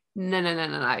okay.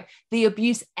 No. The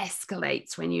abuse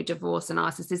escalates when you divorce a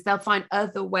narcissist. They'll find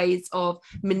other ways of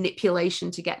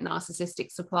manipulation to get narcissistic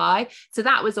supply. So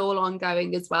that was all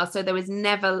ongoing as well. So there was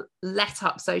never let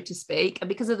up, so to speak. And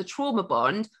because of the trauma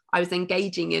bond, I was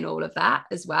engaging in all of that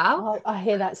as well. Oh, I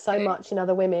hear that so much in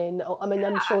other women. I mean,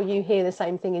 I'm sure you hear the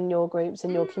same thing in your groups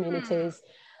and your communities.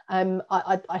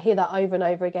 I hear that over and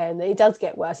over again. It does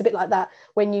get worse, a bit like that.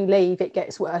 When you leave, it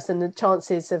gets worse, and the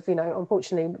chances of,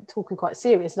 unfortunately, talking quite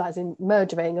serious, as in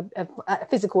murdering,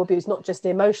 physical abuse, not just the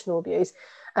emotional abuse.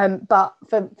 But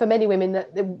for many women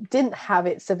that didn't have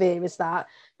it severe as that,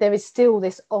 there is still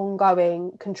this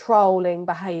ongoing controlling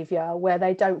behaviour where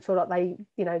they don't feel like they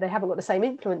haven't got the same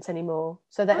influence anymore.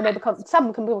 So that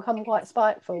some can become quite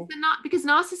spiteful. Because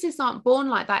narcissists aren't born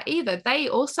like that either. They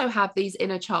also have these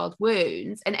inner child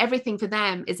wounds, and everything for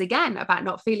them is again about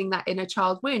not feeling that inner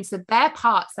child wound. So their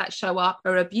parts that show up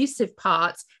are abusive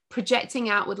parts, projecting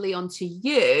outwardly onto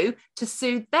you to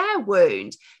soothe their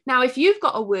wound. Now, if you've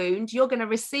got a wound, you're going to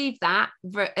receive that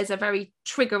as a very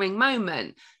triggering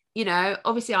moment.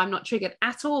 Obviously I'm not triggered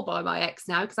at all by my ex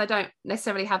now, because I don't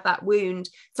necessarily have that wound.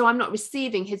 So I'm not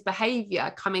receiving his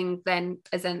behavior coming then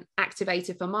as an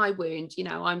activator for my wound.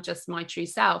 I'm just my true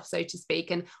self, so to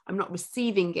speak, and I'm not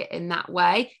receiving it in that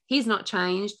way. He's not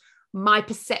changed. My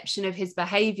perception of his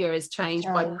behavior has changed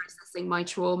by processing my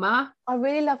trauma. I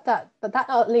really love that, but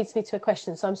that leads me to a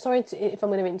question. So I'm sorry if I'm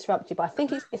going to interrupt you, but I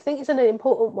think it's an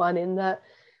important one, in that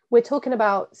we're talking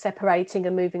about separating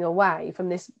and moving away from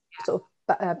this sort of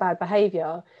bad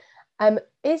behavior.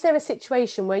 Is there a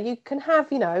situation where you can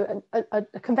have a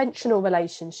conventional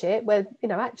relationship where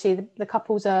actually the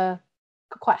couples are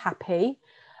quite happy,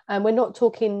 and we're not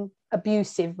talking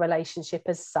abusive relationship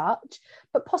as such,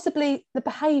 but possibly the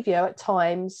behavior at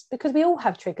times, because we all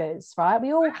have triggers, right?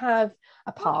 We all have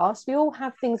a past, we all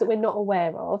have things that we're not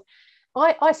aware of.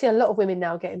 I see a lot of women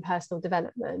now getting personal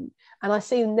development, and I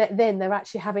see that then they're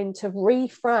actually having to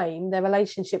reframe their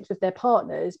relationships with their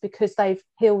partners because they've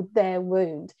healed their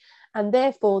wound, and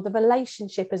therefore the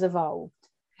relationship has evolved.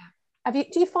 Do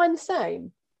you find the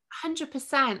same?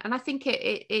 100%. And I think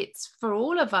it's for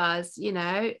all of us,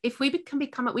 if we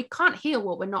we can't heal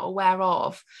what we're not aware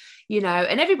of,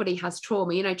 and everybody has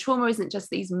trauma. Trauma isn't just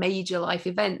these major life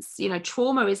events.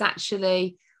 Trauma is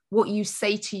actually what you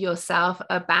say to yourself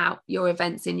about your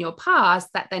events in your past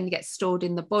that then gets stored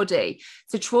in the body.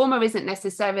 So trauma isn't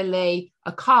necessarily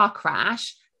a car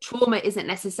crash. Trauma isn't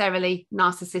necessarily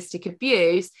narcissistic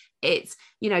abuse. It's,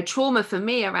 trauma for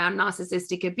me around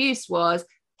narcissistic abuse was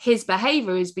his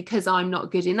behavior is because I'm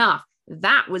not good enough.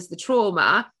 That was the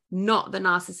trauma, not the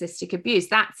narcissistic abuse.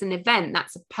 That's an event,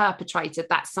 that's a perpetrator,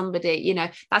 that's somebody,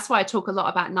 that's why I talk a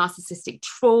lot about narcissistic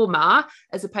trauma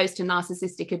as opposed to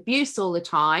narcissistic abuse all the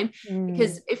time.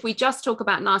 Because if we just talk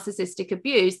about narcissistic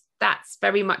abuse, that's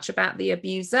very much about the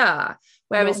abuser.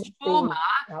 Whereas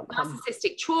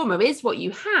narcissistic trauma is what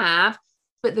you have.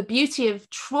 But the beauty of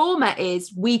trauma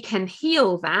is we can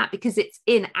heal that because it's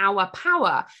in our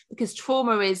power, because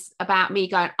trauma is about me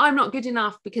going, I'm not good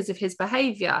enough because of his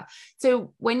behavior.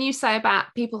 So when you say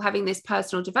about people having this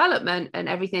personal development and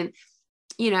everything,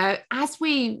 as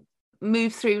we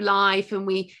move through life and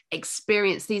we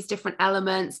experience these different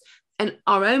elements and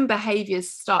our own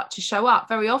behaviors start to show up,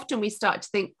 very often we start to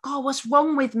think, oh, what's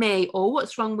wrong with me? Or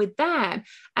what's wrong with them?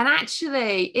 And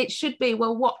actually it should be,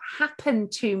 well, what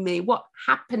happened to me? What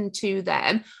happened to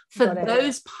them for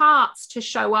those parts to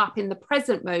show up in the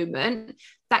present moment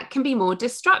that can be more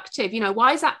destructive?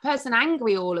 Why is that person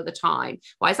angry all of the time?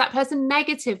 Why is that person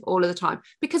negative all of the time?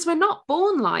 Because we're not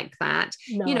born like that.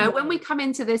 No. When we come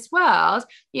into this world,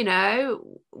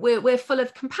 we're full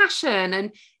of compassion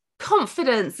and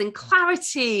confidence and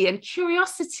clarity and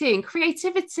curiosity and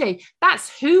creativity. That's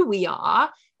who we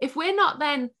are. If we're not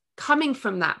then coming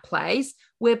from that place,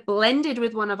 we're blended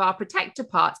with one of our protector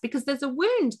parts because there's a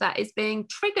wound that is being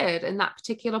triggered in that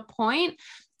particular point.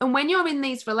 And when you're in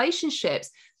these relationships,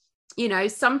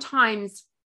 sometimes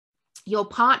your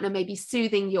partner may be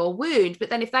soothing your wound, but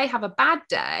then if they have a bad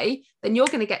day, then you're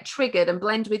going to get triggered and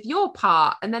blend with your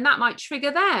part, and then that might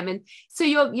trigger them. And so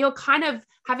you're kind of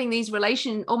having these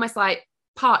almost like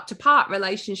part to part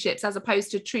relationships, as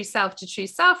opposed to true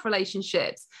self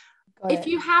relationships. If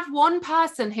you have one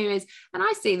person who is, and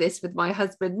I see this with my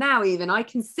husband now, even I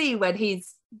can see when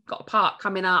he's got a part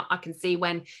coming up, I can see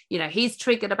when, you know, he's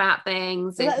triggered about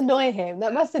things. Does that annoy him?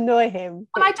 That must annoy him.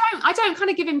 Well, I don't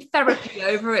kind of give him therapy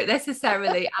over it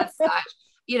necessarily as such,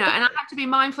 you know, and I have to be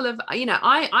mindful of, you know,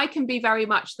 I can be very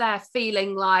much there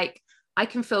feeling like I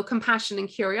can feel compassion and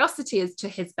curiosity as to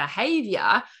his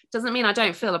behavior. Doesn't mean I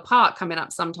don't feel a part coming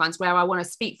up sometimes where I want to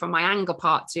speak from my anger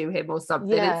part to him or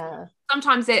something. Yeah.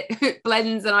 Sometimes it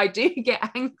blends and I do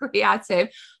get angry at him.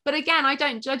 But again, I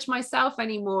don't judge myself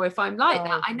anymore if I'm like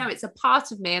that. I know it's a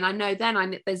part of me, and I know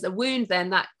then there's a wound then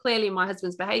that clearly my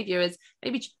husband's behavior is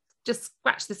maybe just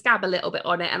scratch the scab a little bit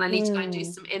on it, and I need to go and do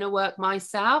some inner work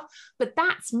myself. But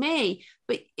that's me.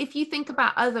 But if you think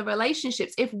about other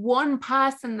relationships, if one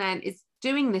person then is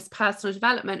doing this personal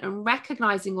development and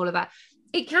recognizing all of that,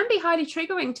 it can be highly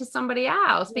triggering to somebody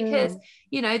else, because,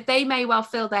 you know, they may well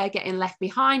feel they're getting left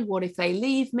behind. What if they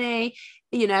leave me?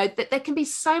 You know, that there can be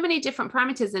so many different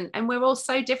parameters, and we're all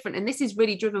so different. And this is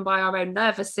really driven by our own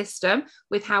nervous system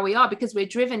with how we are, because we're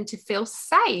driven to feel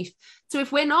safe. So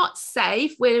if we're not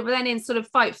safe, we're then in sort of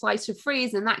fight, flight, or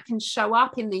freeze, and that can show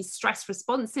up in these stress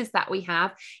responses that we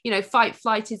have. You know, fight,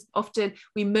 flight is often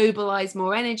we mobilize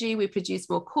more energy, we produce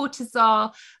more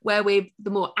cortisol, where we're the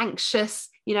more anxious.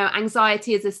 You know,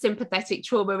 anxiety is a sympathetic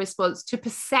trauma response to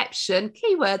perception,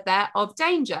 keyword there, of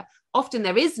danger. Often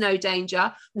there is no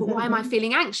danger, but why am I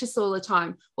feeling anxious all the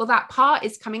time? Well, that part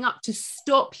is coming up to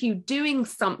stop you doing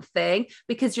something,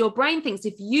 because your brain thinks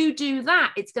if you do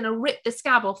that, it's going to rip the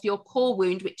scab off your core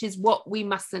wound, which is what we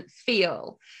mustn't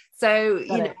feel. So,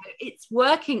 you know, it's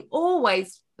working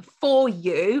always for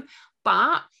you,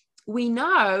 but we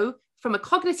know from a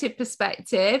cognitive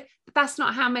perspective, that's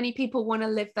not how many people want to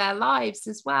live their lives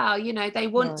as well. You know, they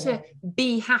want to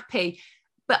be happy,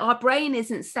 but our brain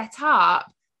isn't set up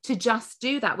to just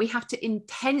do that. We have to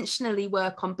intentionally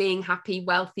work on being happy,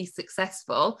 wealthy,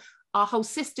 successful. Our whole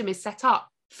system is set up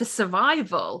for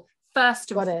survival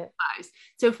first and foremost.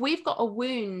 So if we've got a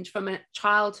wound from a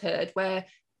childhood where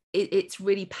it's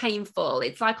really painful,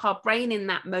 it's like our brain in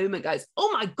that moment goes,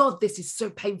 oh my God, this is so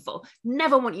painful.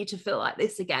 Never want you to feel like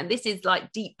this again. This is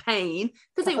like deep pain,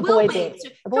 because it will be.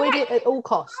 Avoid it at all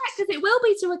costs. Because it will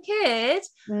be to a kid,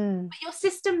 but your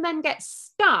system then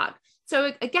gets stuck.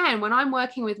 So again, when I'm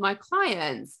working with my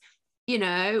clients, you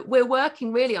know, we're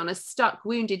working really on a stuck,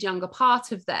 wounded younger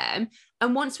part of them.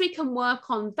 And once we can work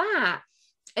on that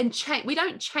and change, we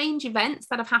don't change events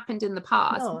that have happened in the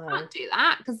past. We can't do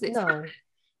that because it's happened.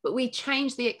 But we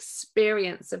change the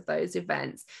experience of those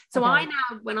events. So I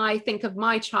now, when I think of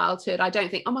my childhood, I don't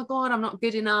think, oh my God, I'm not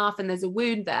good enough and there's a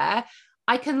wound there.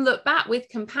 I can look back with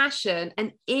compassion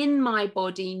and in my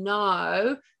body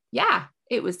know, yeah,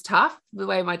 it was tough the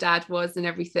way my dad was and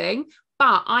everything.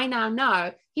 But I now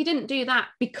know he didn't do that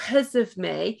because of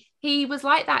me. He was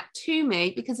like that to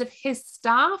me because of his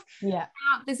stuff. Yeah.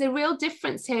 Now, there's a real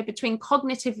difference here between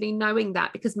cognitively knowing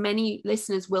that, because many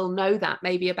listeners will know that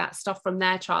maybe about stuff from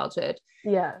their childhood.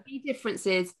 Yeah. The difference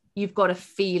is you've got to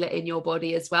feel it in your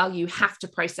body as well. You have to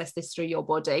process this through your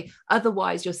body.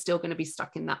 Otherwise, you're still going to be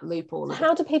stuck in that loop all the time.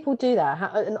 How do people do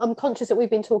that? And I'm conscious that we've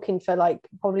been talking for like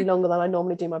probably longer than I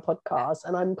normally do my podcast.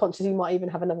 And I'm conscious you might even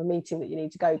have another meeting that you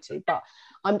need to go to. But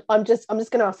I'm just going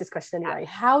to ask this question anyway.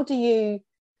 How do you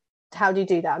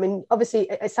do that? I mean, obviously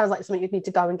it sounds like something you'd need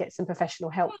to go and get some professional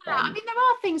help. Yeah, I mean, there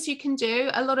are things you can do.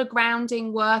 A lot of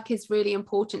grounding work is really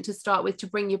important to start with, to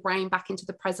bring your brain back into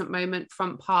the present moment,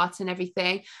 front part and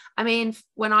everything. I mean,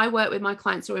 when I work with my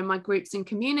clients or in my groups and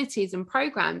communities and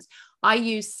programs, I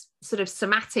use sort of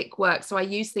somatic work. So I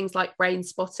use things like brain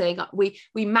spotting. We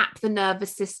map the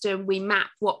nervous system. We map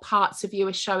what parts of you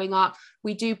are showing up.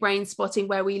 We do brain spotting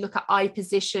where we look at eye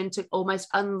position to almost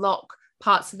unlock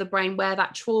parts of the brain where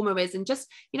that trauma is. And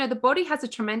just, you know, the body has a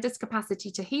tremendous capacity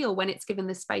to heal when it's given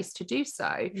the space to do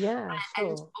so. Yeah, sure.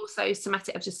 And also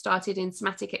somatic, I've just started in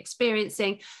somatic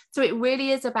experiencing. So it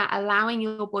really is about allowing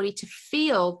your body to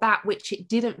feel that which it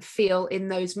didn't feel in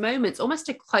those moments, almost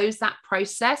to close that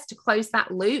process, to close that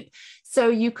loop, so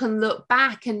you can look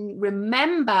back and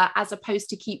remember, as opposed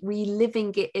to keep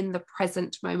reliving it in the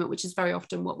present moment, which is very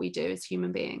often what we do as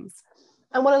human beings.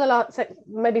 And one of the last,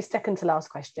 maybe second to last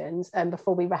questions,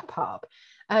 before we wrap up.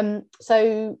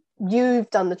 So you've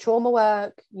done the trauma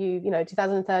work. You know,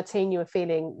 2013, you were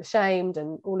feeling ashamed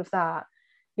and all of that.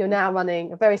 you're now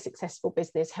running a very successful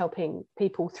business, helping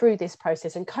people through this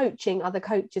process and coaching other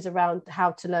coaches around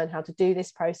how to learn how to do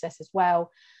this process as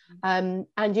well. And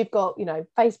you've got, you know,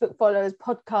 Facebook followers,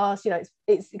 podcasts, you know,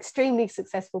 it's extremely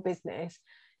successful business.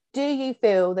 Do you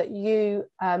feel that you,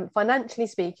 financially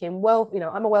speaking, well, you know,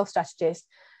 I'm a wealth strategist,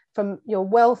 from your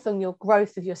wealth and your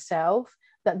growth of yourself,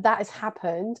 that has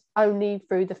happened only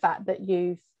through the fact that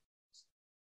you've,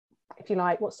 if you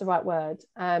like, what's the right word?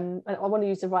 I want to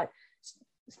use the right,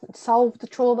 solved the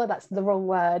trauma, that's the wrong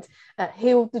word,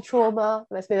 healed the trauma,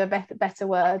 let's be a better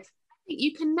word.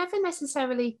 You can never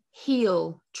necessarily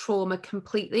heal trauma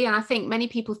completely, and I think many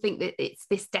people think that it's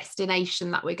this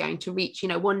destination that we're going to reach. You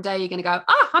know, one day you're going to go,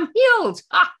 I'm healed,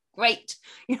 great,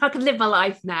 you know, I can live my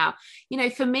life now. You know,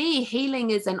 for me, healing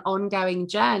is an ongoing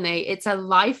journey. It's a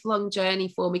lifelong journey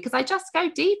for me, because I just go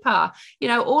deeper, you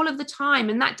know, all of the time.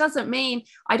 And that doesn't mean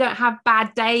I don't have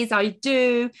bad days, I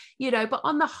do, you know, but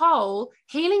on the whole,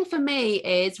 healing for me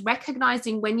is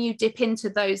recognizing when you dip into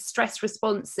those stress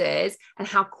responses and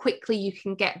how quickly you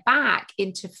can get back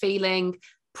into feeling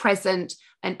present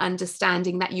and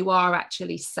understanding that you are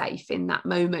actually safe in that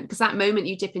moment. Because that moment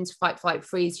you dip into fight, flight,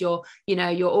 freeze, you're in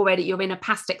a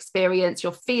past experience,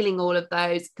 you're feeling all of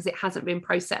those because it hasn't been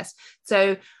processed.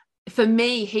 So for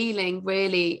me, healing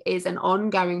really is an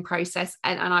ongoing process,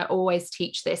 and I always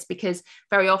teach this, because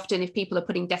very often if people are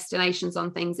putting destinations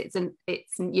on things,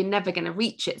 you're never going to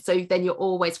reach it. So then you're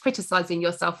always criticizing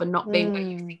yourself and not being where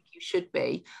you think you should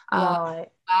be. Right.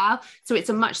 So it's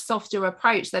a much softer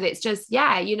approach, that it's just,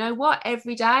 you know what,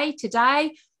 every day,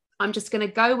 today, I'm just going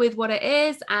to go with what it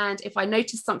is. And if I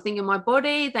notice something in my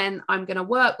body, then I'm going to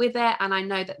work with it. And I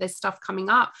know that there's stuff coming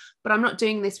up, but I'm not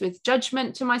doing this with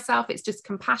judgment to myself. It's just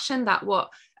compassion, that what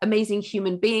amazing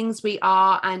human beings we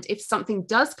are. And if something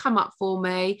does come up for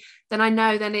me, then I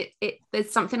know then there's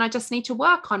something I just need to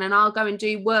work on, and I'll go and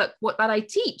do work, what that I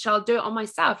teach. I'll do it on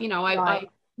myself. You know, I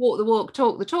walk the walk,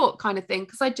 talk the talk kind of thing,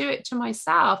 because I do it to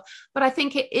myself. But I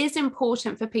think it is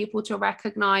important for people to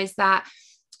recognize that,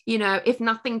 you know, if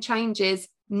nothing changes,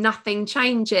 nothing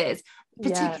changes.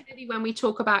 Particularly when we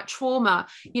talk about trauma,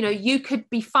 you know, you could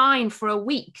be fine for a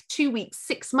week, 2 weeks,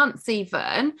 6 months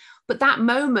even, but that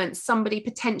moment somebody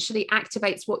potentially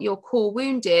activates what your core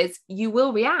wound is, you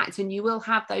will react and you will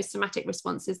have those somatic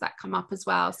responses that come up as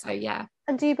well. So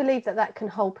And do you believe that can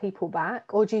hold people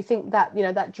back? Or do you think that, you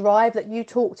know, that drive that you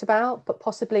talked about, but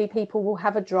possibly people will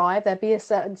have a drive, there'll be a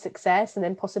certain success and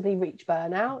then possibly reach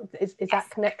burnout? Is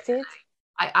that connected?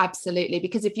 Absolutely,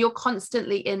 because if you're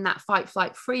constantly in that fight,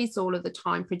 flight, freeze all of the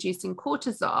time producing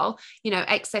cortisol, you know,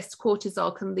 excess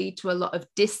cortisol can lead to a lot of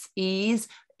dis-ease,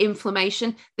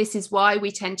 inflammation. This is why we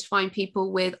tend to find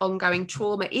people with ongoing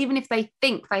trauma, even if they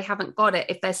think they haven't got it,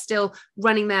 if they're still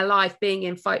running their life being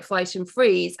in fight, flight and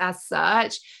freeze as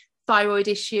such, thyroid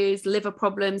issues, liver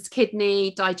problems,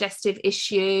 kidney, digestive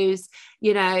issues,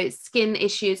 you know, skin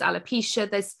issues,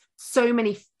 alopecia. There's so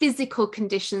many physical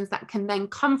conditions that can then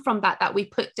come from that we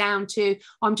put down to,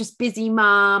 I'm just busy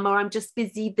mum, or I'm just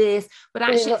busy this, but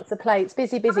actually lots of plates,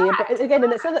 busy. But again,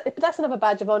 and that's another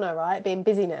badge of honor, right? Being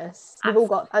busyness. We've all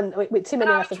got, and with too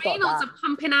many of us have got that. Adrenals are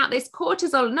pumping out this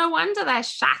cortisol. No wonder they're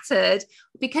shattered,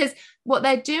 because what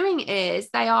they're doing is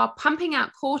they are pumping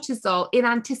out cortisol in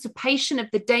anticipation of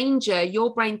the danger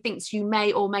your brain thinks you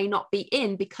may or may not be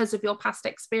in because of your past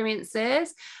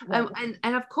experiences. Right.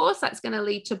 And of course that's going to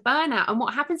lead to burnout. And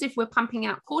what happens if we're pumping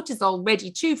out cortisol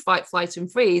ready to fight, flight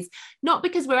and freeze, not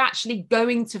because we're actually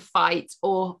going to fight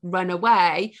or run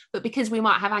away, but because we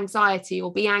might have anxiety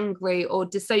or be angry or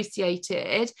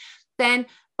dissociated, then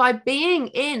by being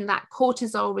in that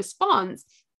cortisol response,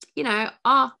 you know,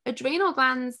 our adrenal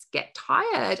glands get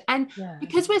tired. And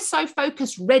because we're so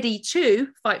focused, ready to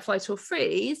fight, flight or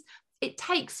freeze, it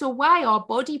takes away our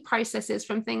body processes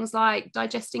from things like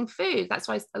digesting food. That's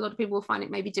why a lot of people will find it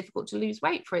may be difficult to lose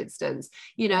weight, for instance.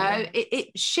 You know, it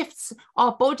shifts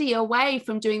our body away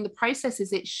from doing the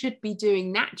processes it should be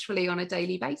doing naturally on a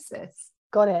daily basis.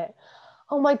 Got it.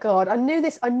 Oh my God, I knew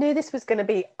this was going to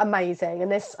be amazing. And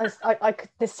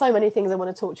there's so many things I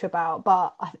want to talk to you about,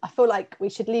 but I feel like we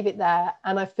should leave it there.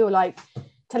 And I feel like,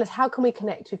 tell us, how can we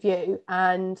connect with you?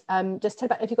 And just tell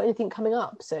about if you've got anything coming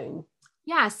up soon.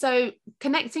 Yeah, so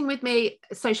connecting with me,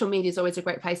 social media is always a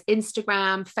great place.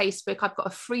 Instagram, Facebook. I've got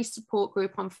a free support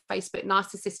group on Facebook,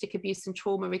 Narcissistic Abuse and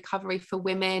Trauma Recovery for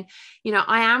Women. You know,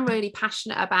 I am really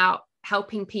passionate about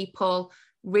helping people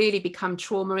really become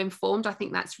trauma informed. I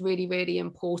think that's really, really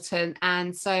important.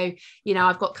 And so, you know,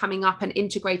 I've got coming up an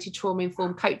integrated trauma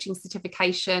informed coaching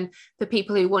certification for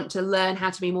people who want to learn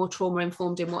how to be more trauma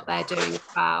informed in what they're doing as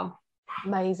well.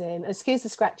 Amazing. Excuse the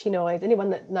scratchy noise. Anyone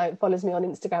that follows me on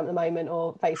Instagram at the moment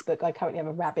or Facebook, I currently have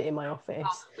a rabbit in my office.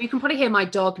 Oh, you can probably hear my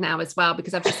dog now as well,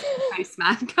 because I've just seen the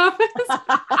postman come.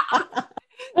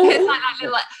 It's like that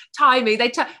little timing.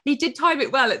 He did time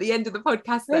it well at the end of the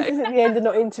podcast, though. This is at the end and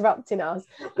not interrupting us.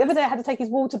 The other day I had to take his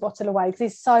water bottle away because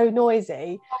he's so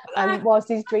noisy whilst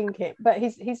he's drinking. But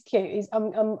he's cute.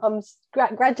 I'm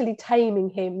gradually taming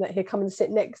him, that he'll come and sit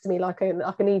next to me like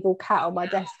an evil cat on my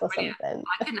desk or something.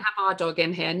 I couldn't have our dog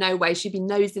in here. No way. She'd be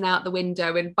nosing out the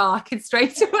window and barking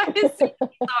straight away.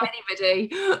 Not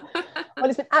anybody. Well,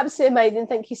 it's been absolutely amazing.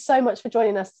 Thank you so much for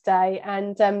joining us today.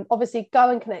 And obviously go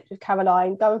and connect with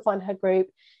Caroline. Go and find her group.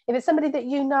 If it's somebody that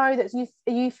you know that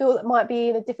you feel that might be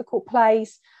in a difficult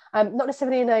place, not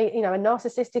necessarily in a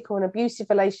narcissistic or an abusive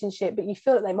relationship, but you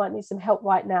feel that they might need some help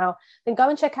right now, then go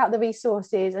and check out the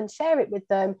resources and share it with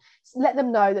them. Let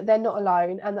them know that they're not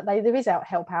alone and that there is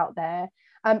help out there.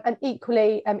 And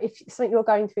equally, if something you're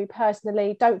going through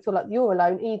personally, don't feel like you're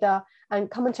alone either,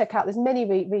 and come and check out. There's many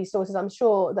resources. I'm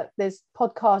sure that there's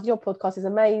podcasts. Your podcast is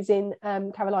amazing,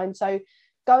 Caroline. So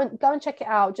go and check it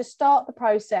out. Just start the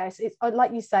process. It's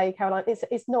like you say, Caroline,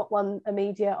 it's not one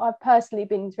immediate. I've personally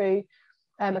been through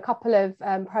a couple of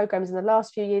programs in the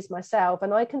last few years myself,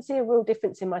 and I can see a real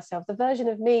difference in myself. The version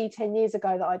of me 10 years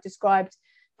ago that I described,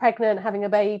 pregnant, having a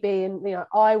baby, and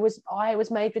I was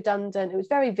made redundant. It was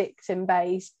very victim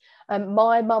based.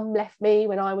 My mum left me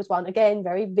when I was one, again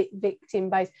very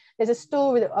victim based. There's a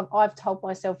story that I've told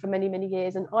myself for many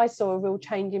years, and I saw a real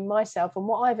change in myself and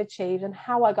what I've achieved and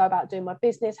how I go about doing my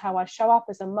business, how I show up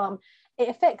as a mum. It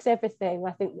affects everything,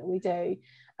 I think, that we do.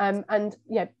 And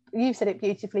yeah, you've said it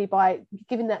beautifully by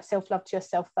giving that self-love to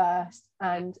yourself first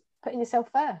and putting yourself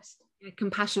first.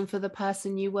 Compassion for the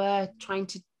person you were, trying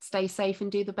to stay safe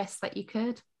and do the best that you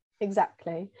could.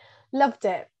 Exactly. Loved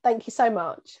it. Thank you so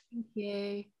much. Thank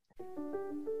you.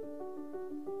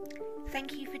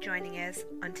 Thank you for joining us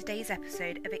on today's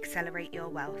episode of Accelerate Your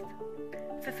Wealth.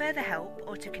 For further help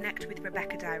or to connect with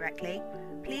Rebecca directly,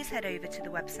 please head over to the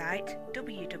website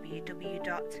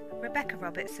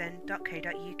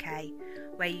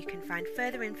www.rebeccarobertson.co.uk, where you can find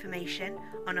further information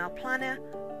on our planner,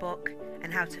 book,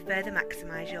 and how to further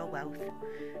maximise your wealth.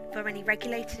 For any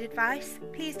regulated advice,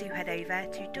 please do head over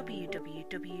to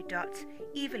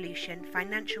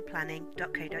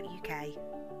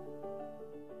www.evolutionfinancialplanning.co.uk.